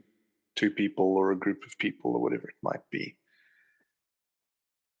between two people or a group of people or whatever it might be.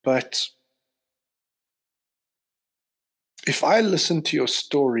 But if I listen to your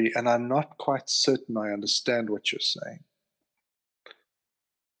story and I'm not quite certain I understand what you're saying,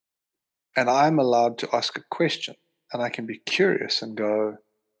 and I'm allowed to ask a question, and I can be curious and go,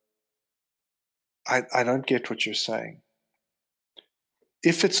 I don't get what you're saying.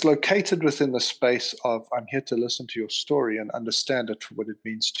 If it's located within the space of, I'm here to listen to your story and understand it for what it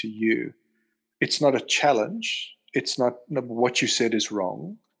means to you, it's not a challenge. It's not what you said is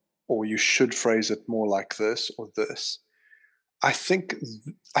wrong, or you should phrase it more like this or this. I think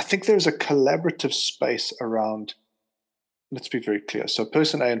there's a collaborative space around, let's be very clear. So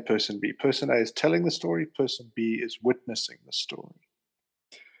person A and person B. Person A is telling the story, person B is witnessing the story.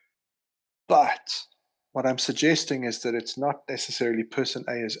 But what I'm suggesting is that it's not necessarily person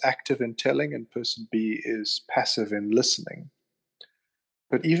A is active in telling and person B is passive in listening.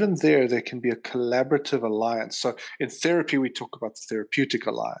 But even there can be a collaborative alliance. So in therapy, we talk about the therapeutic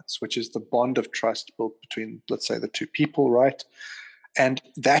alliance, which is the bond of trust built between, let's say, the two people, right? And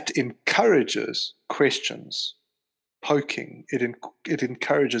that encourages questions, poking. It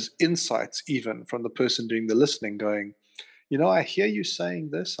encourages insights even from the person doing the listening, going, I hear you saying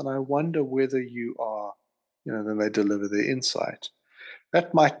this, and I wonder whether you are, then they deliver their insight.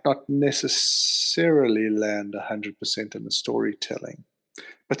 That might not necessarily land 100% in the storytelling,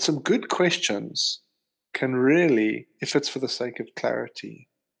 but some good questions can really, if it's for the sake of clarity,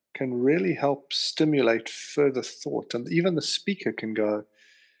 can really help stimulate further thought. And even the speaker can go,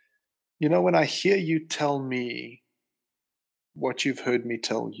 when I hear you tell me what you've heard me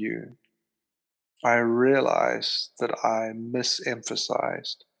tell you, I realize that I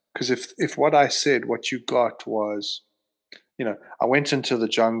misemphasized. Because if what I said, what you got was, I went into the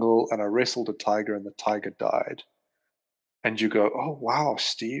jungle and I wrestled a tiger and the tiger died. And you go, oh, wow,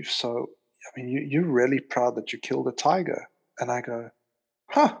 Steve. So, you're really proud that you killed a tiger. And I go,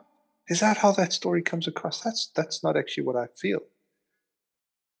 is that how that story comes across? That's not actually what I feel.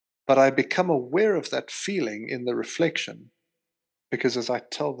 But I become aware of that feeling in the reflection, because as I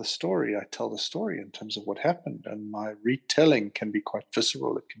tell the story in terms of what happened, and my retelling can be quite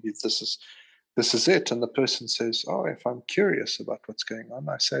visceral. It can be, this is it. And the person says, oh, if I'm curious about what's going on,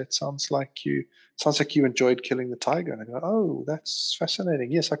 I say, it sounds like you enjoyed killing the tiger. And I go, oh, that's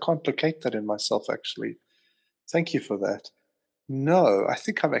fascinating. Yes, I can't locate that in myself, actually. Thank you for that. No, I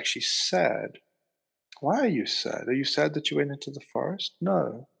think I'm actually sad. Why are you sad? Are you sad that you went into the forest?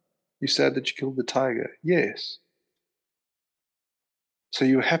 No. You sad that you killed the tiger? Yes. So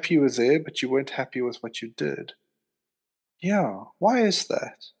you were happy you were there, but you weren't happy with what you did? Yeah. Why is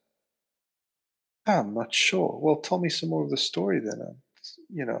that? I'm not sure. Well, tell me some more of the story then.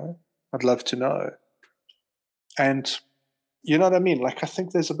 I'd love to know. And you know what I mean? Like, I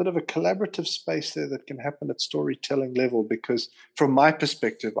think there's a bit of a collaborative space there that can happen at storytelling level, because from my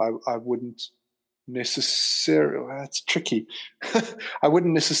perspective, I wouldn't necessarily, it's tricky. I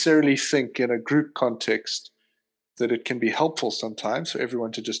wouldn't necessarily think in a group context that it can be helpful sometimes for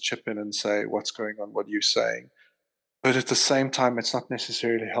everyone to just chip in and say, what's going on? What are you saying? But at the same time, it's not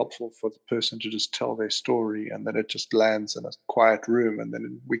necessarily helpful for the person to just tell their story and then it just lands in a quiet room and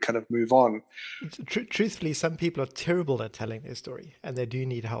then we kind of move on. Truthfully, some people are terrible at telling their story and they do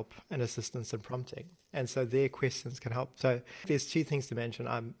need help and assistance and prompting. And so their questions can help. So there's two things to mention.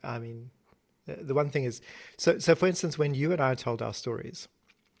 I mean, the one thing is, so for instance, when you and I told our stories,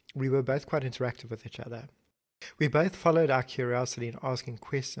 we were both quite interactive with each other. We both followed our curiosity in asking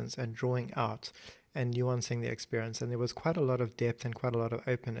questions and drawing out and nuancing the experience. And there was quite a lot of depth and quite a lot of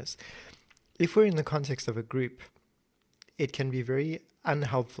openness. If we're in the context of a group, it can be very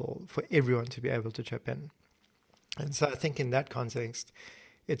unhelpful for everyone to be able to chip in. And so I think in that context,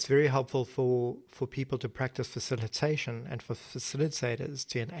 it's very helpful for people to practice facilitation and for facilitators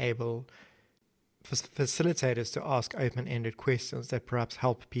to enable facilitators to ask open-ended questions that perhaps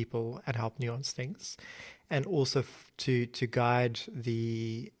help people and help nuance things, and also to guide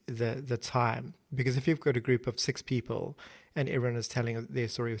the time. Because if you've got a group of 6 people and everyone is telling their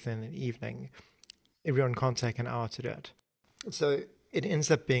story within an evening, everyone can't take an hour to do it. So it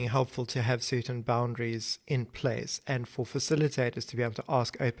ends up being helpful to have certain boundaries in place and for facilitators to be able to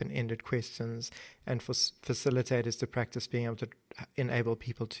ask open-ended questions and for facilitators to practice being able to enable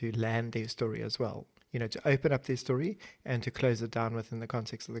people to land their story as well, to open up their story and to close it down within the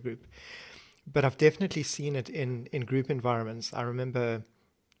context of the group. But I've definitely seen it in group environments. I remember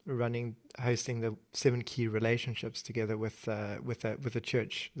hosting the 7 key relationships together with a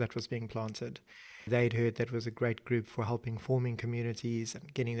church that was being planted. They'd heard that was a great group for helping forming communities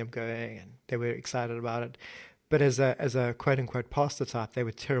and getting them going, and they were excited about it. But as a quote unquote pastor type, they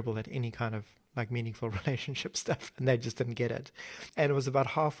were terrible at any kind of like meaningful relationship stuff, and they just didn't get it. And it was about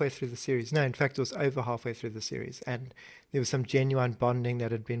halfway through the series. No, in fact, it was over halfway through the series, and there was some genuine bonding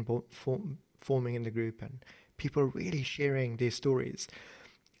that had been forming in the group, and people really sharing their stories.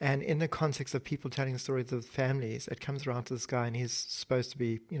 And in the context of people telling stories of families, it comes around to this guy, and he's supposed to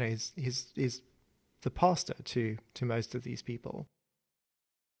be, he's the pastor to most of these people.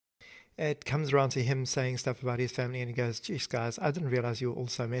 It comes around to him saying stuff about his family, and he goes, "Geez, guys, I didn't realize you were all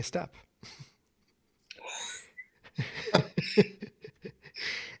so messed up."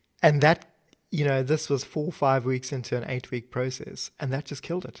 And that, this was 4 or 5 weeks into an 8-week process, and that just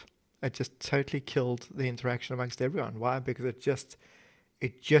killed it. It just totally killed the interaction amongst everyone. Why? Because it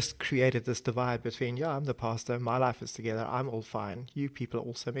just created this divide between, yeah, I'm the pastor, my life is together, I'm all fine, you people are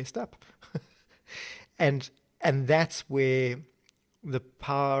also messed up. and that's where the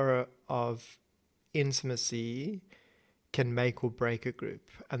power of intimacy can make or break a group,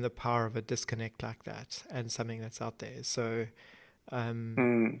 and the power of a disconnect like that and something that's out there. So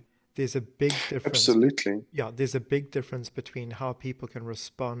there's a big difference. Absolutely. Yeah, there's a big difference between how people can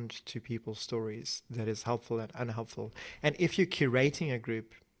respond to people's stories that is helpful and unhelpful. And if you're curating a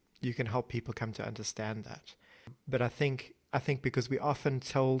group, you can help people come to understand that. But I think because we often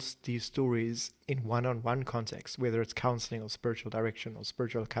tell these stories in one-on-one context, whether it's counseling or spiritual direction or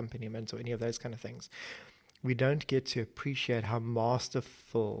spiritual accompaniment or any of those kind of things, we don't get to appreciate how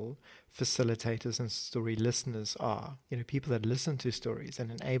masterful facilitators and story listeners are. People that listen to stories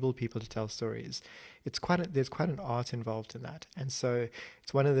and enable people to tell stories. There's quite an art involved in that, and so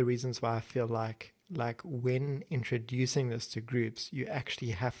it's one of the reasons why I feel like when introducing this to groups, you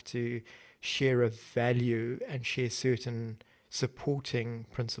actually have to share a value and share certain supporting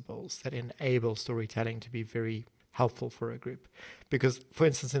principles that enable storytelling to be very helpful for a group. Because, for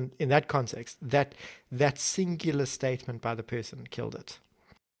instance, in that context, that singular statement by the person killed it.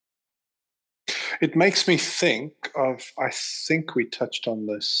 It makes me think of, I think we touched on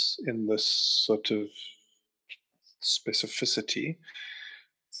this in this sort of specificity,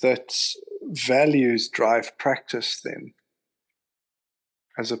 that values drive practice then,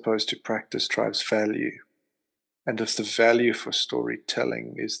 as opposed to practice drives value. And if the value for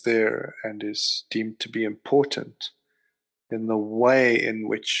storytelling is there and is deemed to be important, then the way in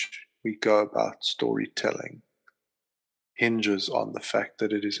which we go about storytelling hinges on the fact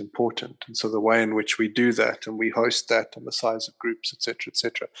that it is important. And so the way in which we do that, and we host that, and the size of groups,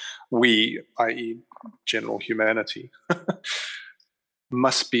 etc., we, i.e. general humanity,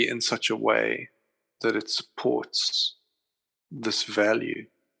 must be in such a way that it supports this value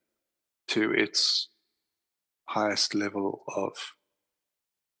to its highest level of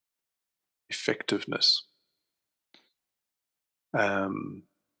effectiveness. And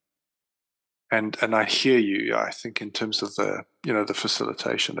I hear you. I think in terms of the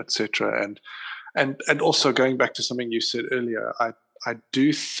facilitation, etc., and also going back to something you said earlier, I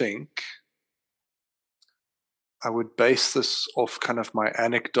do think I would base this off kind of my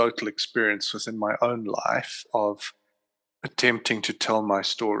anecdotal experience within my own life of attempting to tell my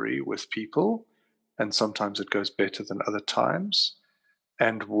story with people and sometimes it goes better than other times.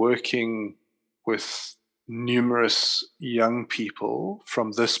 And working with numerous young people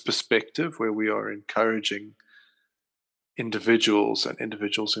from this perspective, where we are encouraging individuals and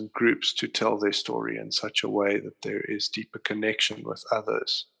individuals in groups to tell their story in such a way that there is deeper connection with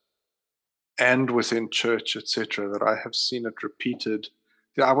others and within church, etc., that I have seen it repeated.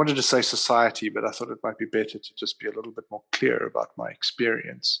 I wanted to say society, but I thought it might be better to just be a little bit more clear about my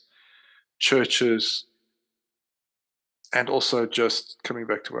experience. Churches, and also just coming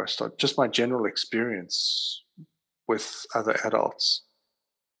back to where I started, just my general experience with other adults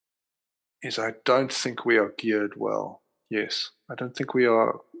is I don't think we are geared well. Yes, I don't think we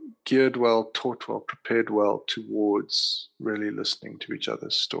are geared well, taught well, prepared well towards really listening to each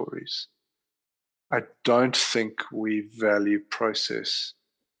other's stories. I don't think we value process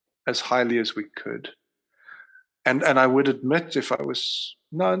as highly as we could. And I would admit if I was,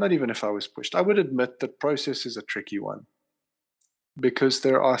 no, not even if I was pushed, I would admit that process is a tricky one because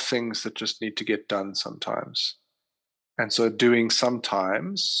there are things that just need to get done sometimes. And so doing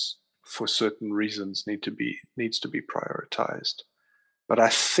sometimes for certain reasons needs to be prioritized. But I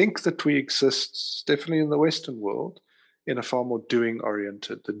think that we exist, definitely in the Western world, in a far more doing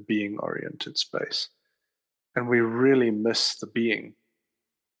oriented than being oriented space. And we really miss the being.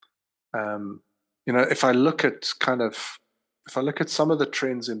 If I look at some of the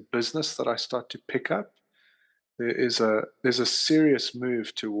trends in business that I start to pick up, there's a serious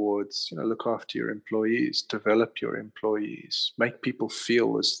move towards, look after your employees, develop your employees, make people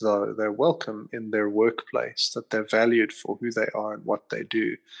feel as though they're welcome in their workplace, that they're valued for who they are and what they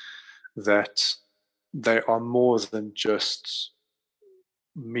do, that they are more than just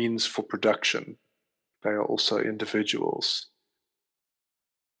means for production. They are also individuals.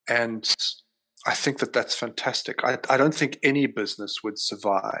 And I think that that's fantastic. I don't think any business would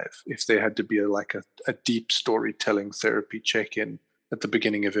survive if there had to be a deep storytelling therapy check-in at the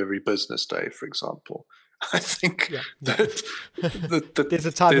beginning of every business day, for example. I think that there's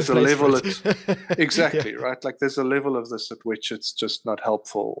a time there's and place a level for it. exactly right. Like there's a level of this at which it's just not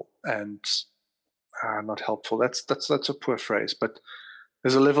helpful and not helpful. That's a poor phrase, but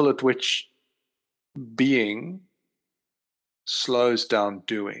there's a level at which being slows down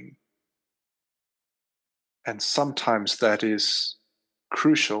doing. And sometimes that is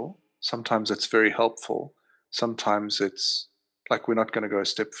crucial. Sometimes it's very helpful. Sometimes it's like we're not going to go a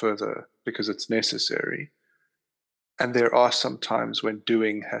step further because it's necessary. And there are some times when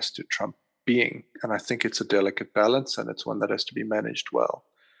doing has to trump being. And I think it's a delicate balance and it's one that has to be managed well.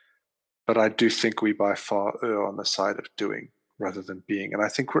 But I do think we by far err on the side of doing rather than being. And I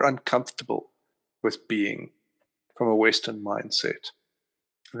think we're uncomfortable with being from a Western mindset.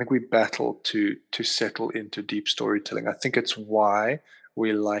 I think we battle to settle into deep storytelling. I think it's why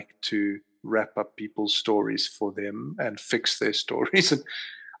we like to wrap up people's stories for them and fix their stories. And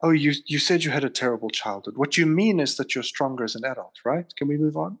oh, you said you had a terrible childhood. What you mean is that you're stronger as an adult, right? Can we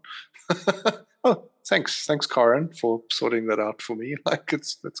move on? Oh, thanks, Karen, for sorting that out for me.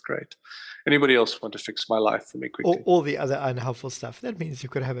 That's great. Anybody else want to fix my life for me quickly? All the other unhelpful stuff. That means you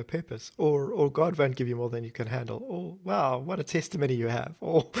could have a purpose, or God won't give you more than you can handle. Or wow, what a testimony you have.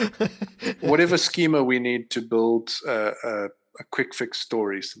 Or whatever schema we need to build a quick fix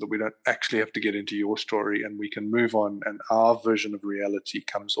story so that we don't actually have to get into your story and we can move on and our version of reality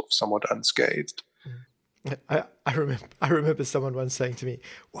comes off somewhat unscathed. I remember someone once saying to me,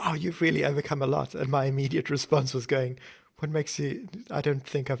 "Wow, you've really overcome a lot," and my immediate response was going, "What makes you? I don't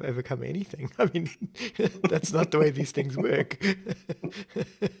think I've overcome anything. I mean, that's not the way these things work."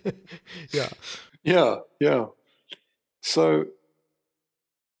 Yeah. So,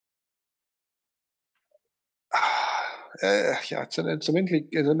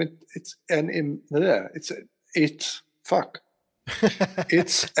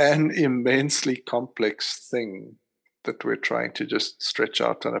 it's an immensely complex thing that we're trying to just stretch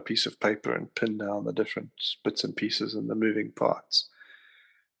out on a piece of paper and pin down the different bits and pieces and the moving parts.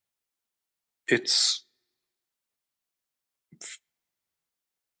 It's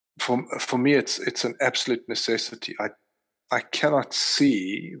for me, it's an absolute necessity. I cannot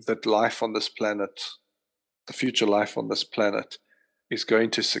see that life on this planet, the future life on this planet, is going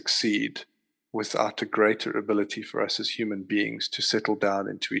to succeed without a greater ability for us as human beings to settle down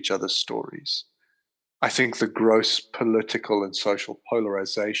into each other's stories. I think the gross political and social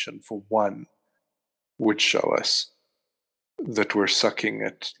polarization, for one, would show us that we're sucking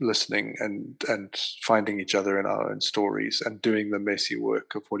at listening and finding each other in our own stories and doing the messy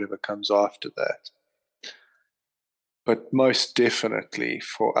work of whatever comes after that. But most definitely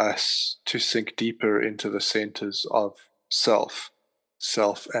for us to sink deeper into the centers of self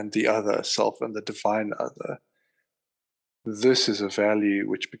self and the other, self and the divine other. This is a value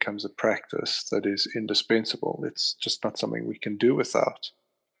which becomes a practice that is indispensable. It's just not something we can do without.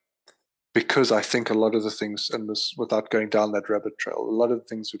 Because I think a lot of the things, and this without going down that rabbit trail, a lot of the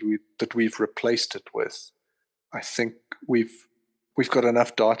things that we've replaced it with, I think we've got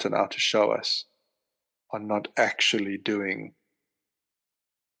enough data now to show us are not actually doing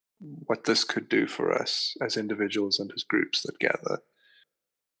what this could do for us as individuals and as groups that gather.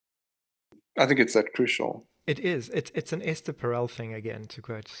 I think it's that crucial. It is. It's an Esther Perel thing again, to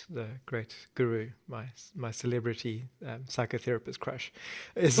quote the great guru, my celebrity psychotherapist crush.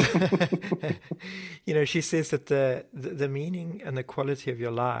 Is she says that the meaning and the quality of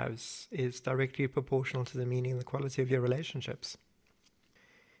your lives is directly proportional to the meaning and the quality of your relationships.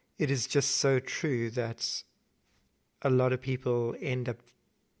 It is just so true that a lot of people end up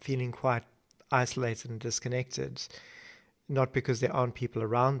feeling quite isolated and disconnected, not because there aren't people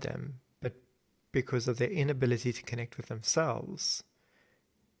around them, but because of their inability to connect with themselves.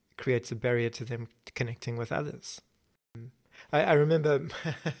 It creates a barrier to them connecting with others. I remember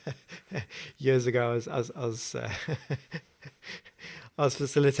years ago I was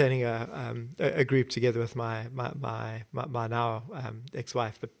facilitating a group together with my now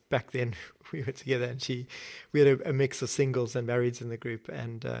ex-wife, but back then we were together, and we had a mix of singles and marrieds in the group,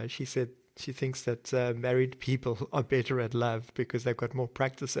 and she said she thinks that married people are better at love because they've got more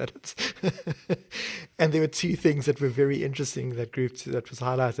practice at it. And there were two things that were very interesting in that group that was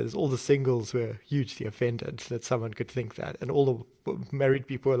highlighted. Is all the singles were hugely offended that someone could think that, and all the married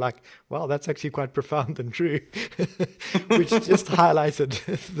people were like, wow, that's actually quite profound and true. Which just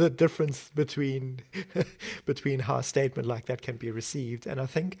highlighted the difference between how a statement like that can be received. And I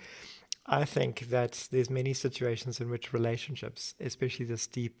think that there's many situations in which relationships, especially this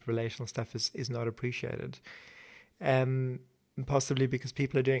deep relational stuff, is not appreciated. Possibly because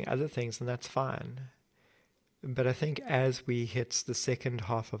people are doing other things, and that's fine. But I think as we hit the second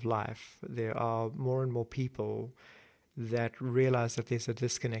half of life, there are more and more people that realize that there's a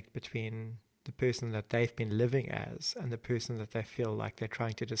disconnect between the person that they've been living as and the person that they feel like they're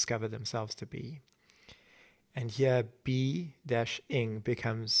trying to discover themselves to be. And here be-ing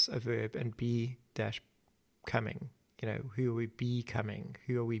becomes a verb, and be-coming. Who are we becoming?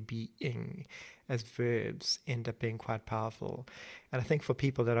 Who are we being? As verbs end up being quite powerful. And I think for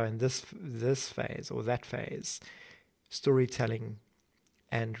people that are in this phase or that phase, storytelling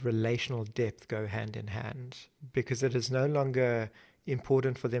and relational depth go hand in hand, because it is no longer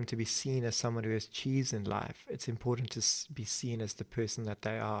important for them to be seen as someone who has achieved in life. It's important to be seen as the person that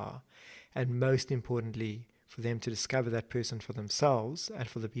they are. And most importantly, for them to discover that person for themselves and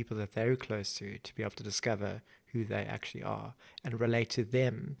for the people that they're close to be able to discover who they actually are and relate to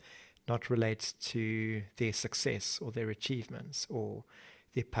them, not relate to their success or their achievements or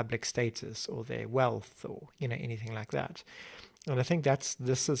their public status or their wealth or anything like that. And I think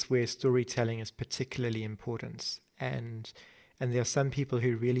this is where storytelling is particularly important. And there are some people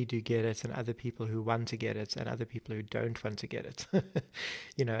who really do get it, and other people who want to get it, and other people who don't want to get it.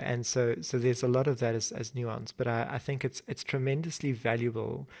 And so there's a lot of that as nuance. But I think it's tremendously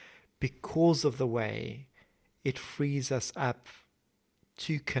valuable because of the way it frees us up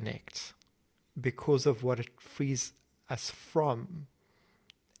to connect, because of what it frees us from,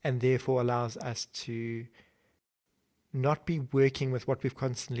 and therefore allows us to not be working with what we've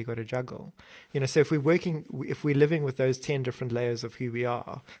constantly got to juggle. So if we're living with those 10 different layers of who we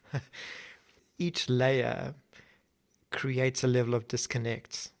are, each layer creates a level of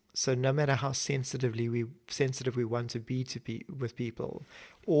disconnect. So no matter how sensitive we want to be with people,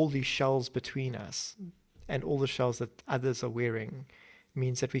 all these shells between us and all the shells that others are wearing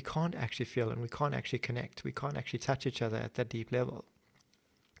means that we can't actually feel and we can't actually connect. We can't actually touch each other at that deep level.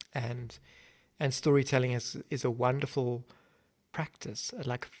 And storytelling is a wonderful practice,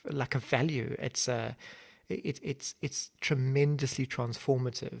 like a value. It's tremendously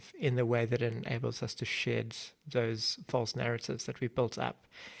transformative in the way that it enables us to shed those false narratives that we've built up,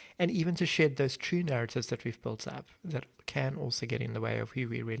 and even to shed those true narratives that we've built up that can also get in the way of who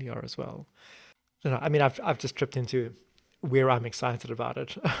we really are as well. I've just tripped into where I'm excited about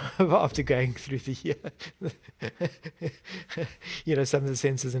it after going through the year. Some of the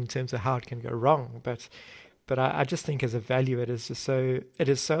senses in terms of how it can go wrong, but I just think as a value it is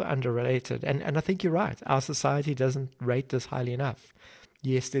so underrated, and I think you're right. Our society doesn't rate this highly enough.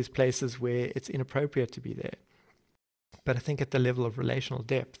 Yes, there's places where it's inappropriate to be there, but I think at the level of relational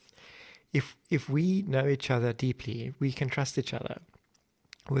depth, if we know each other deeply, we can trust each other.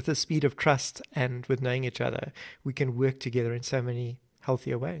 With the speed of trust and with knowing each other, we can work together in so many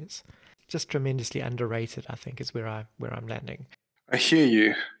healthier ways. Just tremendously underrated, I think, is where I'm landing. I hear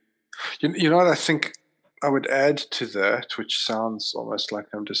you. You know what I think I would add to that, which sounds almost like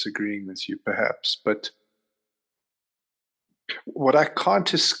I'm disagreeing with you, perhaps, but what I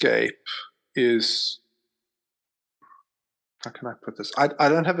can't escape is, how can I put this? I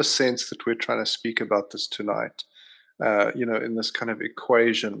don't have a sense that we're trying to speak about this tonight, in this kind of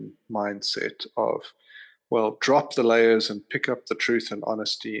equation mindset of, well, drop the layers and pick up the truth and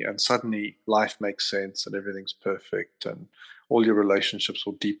honesty, and suddenly life makes sense and everything's perfect and all your relationships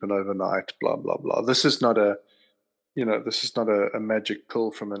will deepen overnight, blah, blah, blah. This is not a magic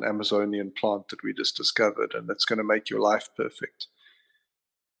pill from an Amazonian plant that we just discovered and that's going to make your life perfect.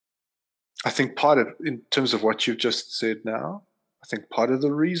 I think in terms of what you've just said now, I think part of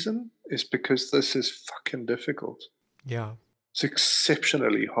the reason is because this is fucking difficult. Yeah. It's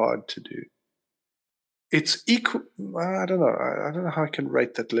exceptionally hard to do. It's equal. I don't know. I don't know how I can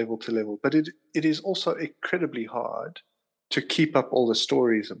rate that level to level, but it is also incredibly hard to keep up all the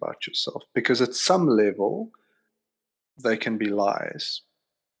stories about yourself, because at some level they can be lies.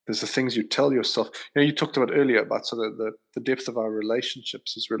 There's the things you tell yourself. You talked about earlier about sort of the depth of our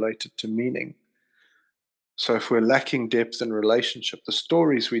relationships is related to meaning. So if we're lacking depth in relationship, the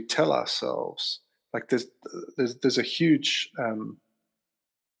stories we tell ourselves, like there's a huge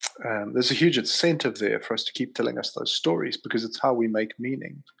incentive there for us to keep telling us those stories, because it's how we make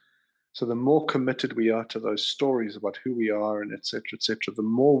meaning. So the more committed we are to those stories about who we are and et cetera, the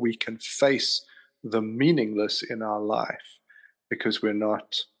more we can face the meaningless in our life, because we're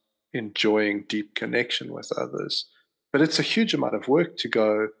not enjoying deep connection with others. But it's a huge amount of work to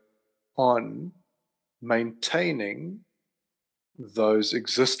go on maintaining those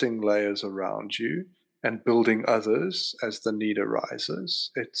existing layers around you and building others as the need arises.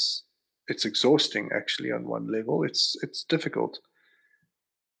 It's exhausting, actually, on one level. It's difficult,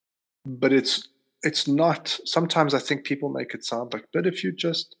 but it's not. Sometimes I think people make it sound like, but if you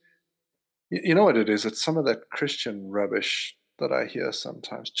just, you know what it is? It's some of that Christian rubbish that I hear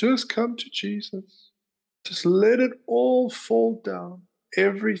sometimes. Just come to Jesus. Just let it all fall down.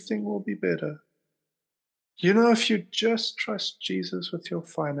 Everything will be better. If you just trust Jesus with your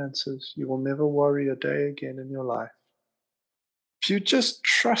finances, you will never worry a day again in your life. If you just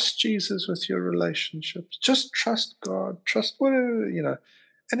trust Jesus with your relationships, just trust God, trust whatever,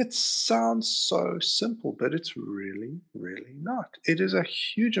 And it sounds so simple, but it's really, really not. It is a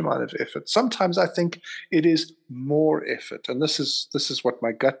huge amount of effort. Sometimes I think it is more effort. And this is what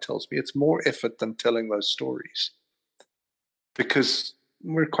my gut tells me. It's more effort than telling those stories. Because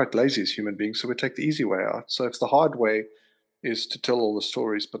we're quite lazy as human beings, so we take the easy way out. So if the hard way is to tell all the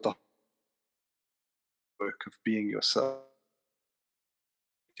stories, but the work of being yourself,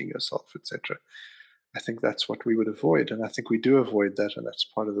 etc., I think that's what we would avoid. And I think we do avoid that, and that's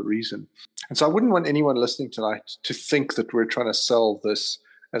part of the reason. And so I wouldn't want anyone listening tonight to think that we're trying to sell this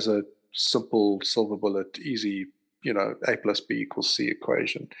as a simple silver bullet, easy, A plus B equals C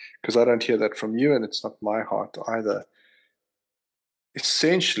equation, because I don't hear that from you, and it's not my heart either.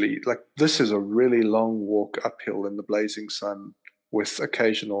 Essentially, like, this is a really long walk uphill in the blazing sun with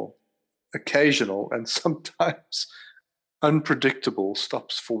occasional and sometimes unpredictable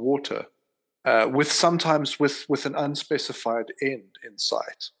stops for water, sometimes with an unspecified end in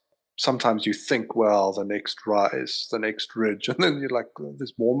sight. Sometimes you think, well, the next rise, the next ridge, and then you're like,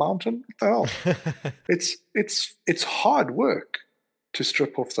 there's more mountain? What the hell? It's hard work to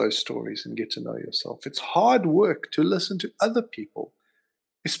strip off those stories and get to know yourself. It's hard work to listen to other people,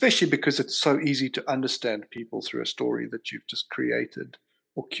 especially because it's so easy to understand people through a story that you've just created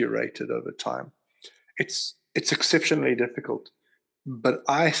or curated over time. It's exceptionally difficult, but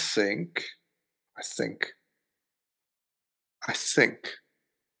I think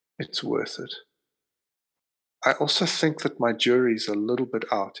it's worth it. I also think that my jury's a little bit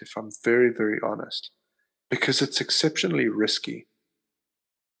out, if I'm very, very honest, because it's exceptionally risky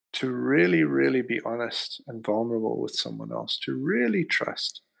to really, really be honest and vulnerable with someone else, to really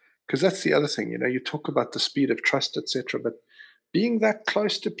trust. Because that's the other thing, you talk about the speed of trust, etc., but being that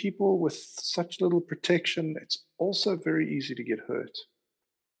close to people with such little protection, it's also very easy to get hurt.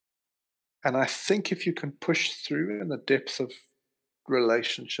 And I think if you can push through in the depth of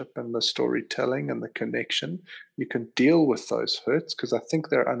relationship and the storytelling and the connection, you can deal with those hurts, because I think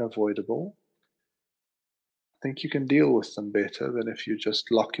they're unavoidable. I think you can deal with them better than if you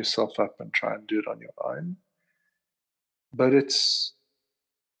just lock yourself up and try and do it on your own. But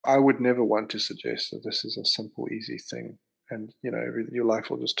I would never want to suggest that this is a simple, easy thing, and your life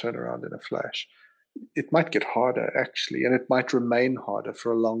will just turn around in a flash. It might get harder, actually, and it might remain harder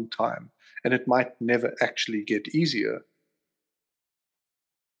for a long time, and it might never actually get easier.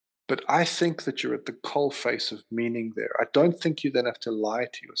 But I think that you're at the coalface of meaning there. I don't think you then have to lie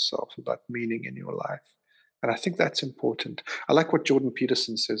to yourself about meaning in your life. And I think that's important. I like what Jordan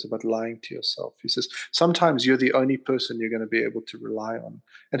Peterson says about lying to yourself. He says, sometimes you're the only person you're going to be able to rely on.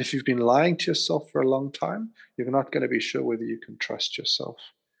 And if you've been lying to yourself for a long time, you're not going to be sure whether you can trust yourself.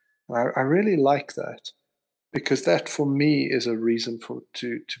 And I really like that, because that for me is a reason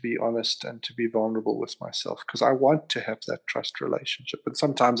to be honest and to be vulnerable with myself, because I want to have that trust relationship. But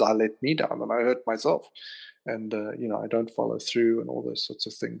sometimes I let me down and I hurt myself, and I don't follow through and all those sorts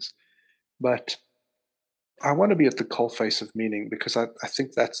of things. But I want to be at the coalface of meaning, because I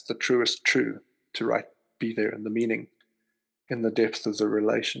think that's the truest true, to be there in the meaning, in the depth of the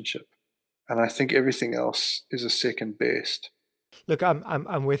relationship. And I think everything else is a second best. Look,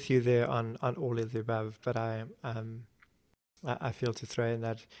 I'm with you there on all of the above, but I feel to throw in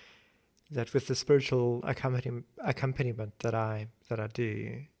that with the spiritual accompaniment that I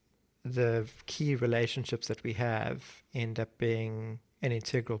do, the key relationships that we have end up being an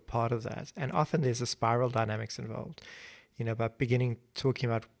integral part of that. And often there's a spiral dynamics involved, by beginning talking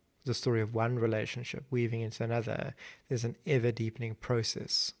about the story of one relationship, weaving into another, there's an ever deepening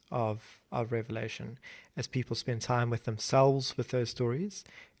process of revelation as people spend time with themselves with those stories,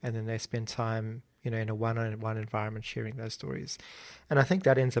 and then they spend time, in a one-on-one environment sharing those stories. And I think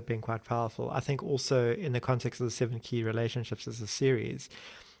that ends up being quite powerful. I think also in the context of the 7 key relationships as a series,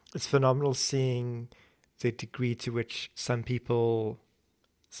 it's phenomenal seeing the degree to which some people's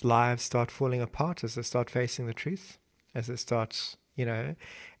lives start falling apart as they start facing the truth, as they start,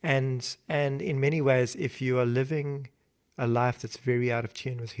 and in many ways, if you are living a life that's very out of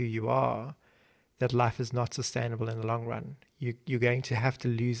tune with who you are, that life is not sustainable in the long run. You're going to have to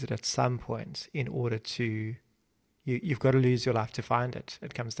lose it at some point in order to, you've got to lose your life to find it.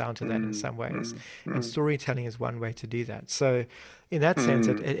 It comes down to that in some ways. And storytelling is one way to do that. So in that sense,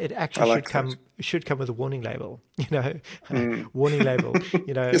 it actually should come with a warning label, warning label,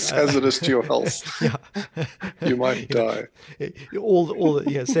 It's hazardous to your health. Yeah. You might die. All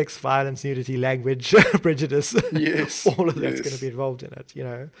the sex, violence, nudity, language, prejudice, yes, all of that's going to be involved in it,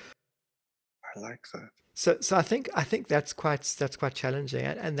 I like that. So I think that's quite challenging,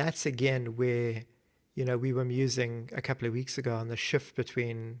 and that's again where, we were musing a couple of weeks ago on the shift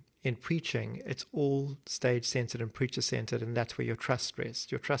between, in preaching, it's all stage centered and preacher centered, and that's where your trust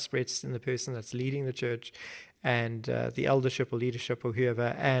rests. Your trust rests in the person that's leading the church, and the eldership or leadership or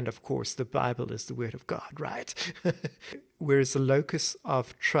whoever, and of course the Bible is the word of God, right? Whereas the locus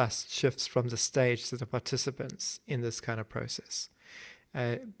of trust shifts from the stage to the participants in this kind of process.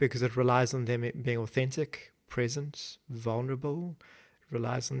 Because it relies on them being authentic, present, vulnerable,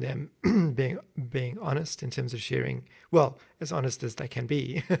 relies on them being honest in terms of sharing, well, as honest as they can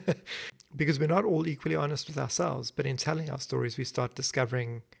be. Because we're not all equally honest with ourselves, but in telling our stories, we start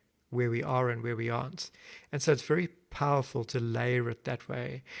discovering where we are and where we aren't. And so it's very powerful to layer it that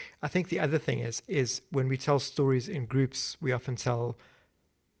way. I think the other thing is when we tell stories in groups, we often tell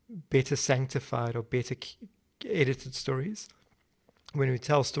better sanctified or better edited stories. When we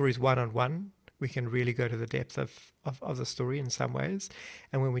tell stories one-on-one, we can really go to the depth of the story in some ways.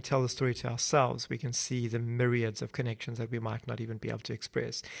 And when we tell the story to ourselves, we can see the myriads of connections that we might not even be able to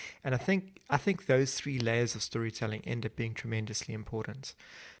express. And I think those 3 layers of storytelling end up being tremendously important.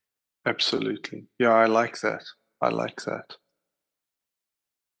 Absolutely. Yeah, I like that.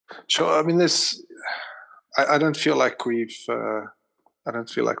 Sure. I mean, I don't feel like we've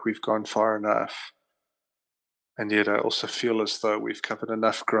gone far enough. And yet I also feel as though we've covered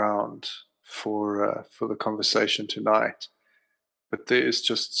enough ground for the conversation tonight. But there is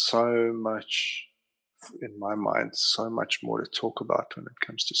just so much, in my mind, so much more to talk about when it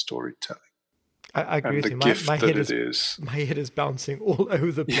comes to storytelling. I agree with you. My head is bouncing all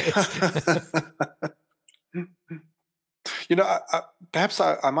over the place. Perhaps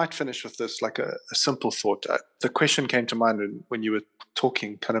I might finish with this, like a simple thought. The question came to mind when you were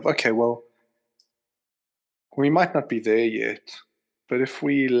talking, kind of, okay, well, we might not be there yet, but if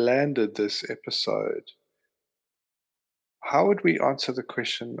we landed this episode, how would we answer the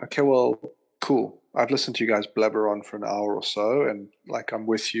question? Okay, well, cool. I've listened to you guys blabber on for an hour or so, and like I'm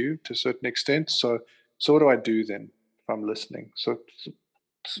with you to a certain extent. So what do I do then if I'm listening? So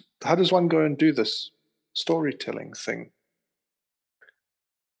how does one go and do this storytelling thing?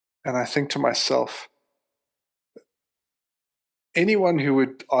 And I think to myself, anyone who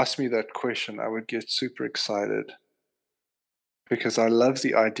would ask me that question, I would get super excited, because I love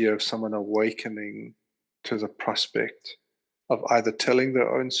the idea of someone awakening to the prospect of either telling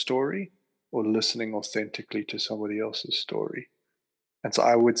their own story or listening authentically to somebody else's story. And so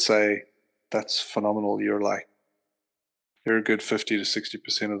I would say, that's phenomenal. You're like You're a good 50 to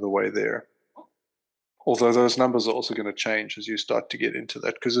 60% of the way there. Although those numbers are also going to change as you start to get into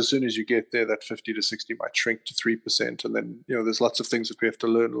that, because as soon as you get there, that 50 to 60 might shrink to 3%. And then, there's lots of things that we have to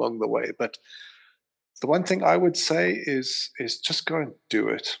learn along the way. But the one thing I would say is just go and do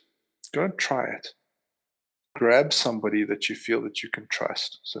it. Go and try it. Grab somebody that you feel that you can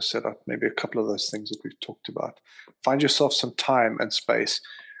trust. So set up maybe a couple of those things that we've talked about. Find yourself some time and space.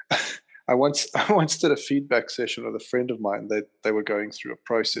 I once did a feedback session with a friend of mine that they were going through a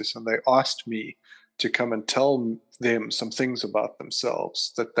process, and they asked me to come and tell them some things about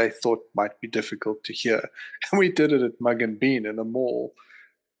themselves that they thought might be difficult to hear. And we did it at Mug and Bean in a mall.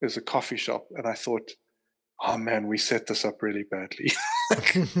 There's a coffee shop, and I thought, oh man, we set this up really badly.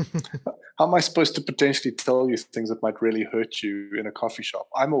 How am I supposed to potentially tell you things that might really hurt you in a coffee shop?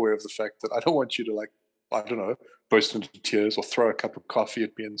 I'm aware of the fact that I don't want you to burst into tears or throw a cup of coffee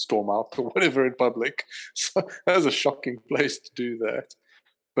at me and storm out or whatever in public. So that was a shocking place to do that.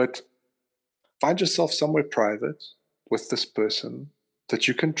 But find yourself somewhere private with this person that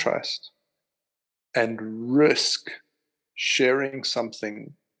you can trust and risk sharing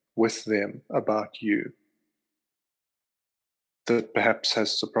something with them about you that perhaps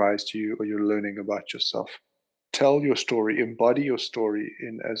has surprised you or you're learning about yourself. Tell your story, embody your story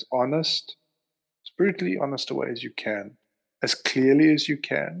in as honest, brutally honest a way as you can, as clearly as you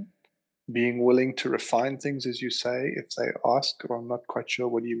can, being willing to refine things as you say. If they ask, or I'm not quite sure,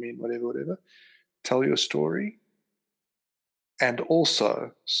 what do you mean, whatever, tell your story. And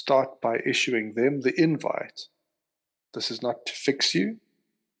also start by issuing them the invite. This is not to fix you.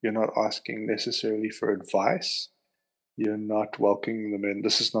 You're not asking necessarily for advice. You're not welcoming them in.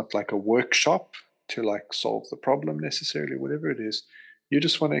 This is not like a workshop to solve the problem necessarily, whatever it is. You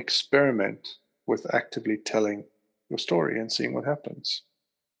just want to experiment with actively telling your story and seeing what happens.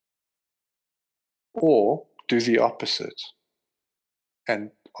 Or do the opposite and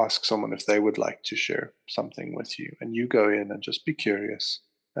ask someone if they would like to share something with you. And you go in and just be curious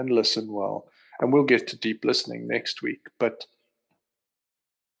and listen well. And we'll get to deep listening next week. But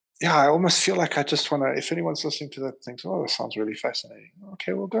yeah, I almost feel like I just want to, if anyone's listening to that, thinks, oh, that sounds really fascinating.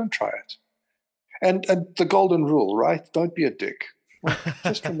 Okay, well, go and try it. And the golden rule, right? Don't be a dick. Well,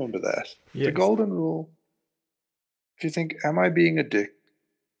 just remember that. Yes. The golden rule, if you think, am I being a dick?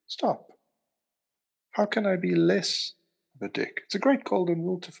 Stop. How can I be less of a dick? It's a great golden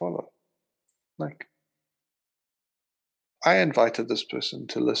rule to follow. I invited this person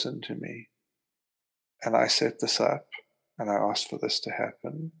to listen to me, and I set this up, and I asked for this to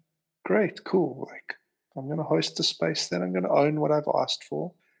happen. Great, cool. I'm going to host the space, then I'm going to own what I've asked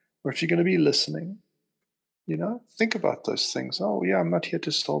for. Or if you're going to be listening, think about those things. Oh, yeah, I'm not here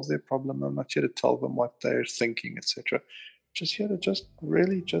to solve their problem. I'm not here to tell them what they're thinking, etc. Just here to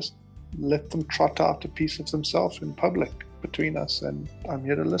really let them trot out a piece of themselves in public between us, and I'm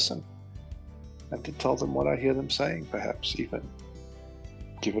here to listen and to tell them what I hear them saying, perhaps even.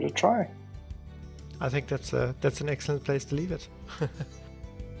 Give it a try. I think that's an excellent place to leave it.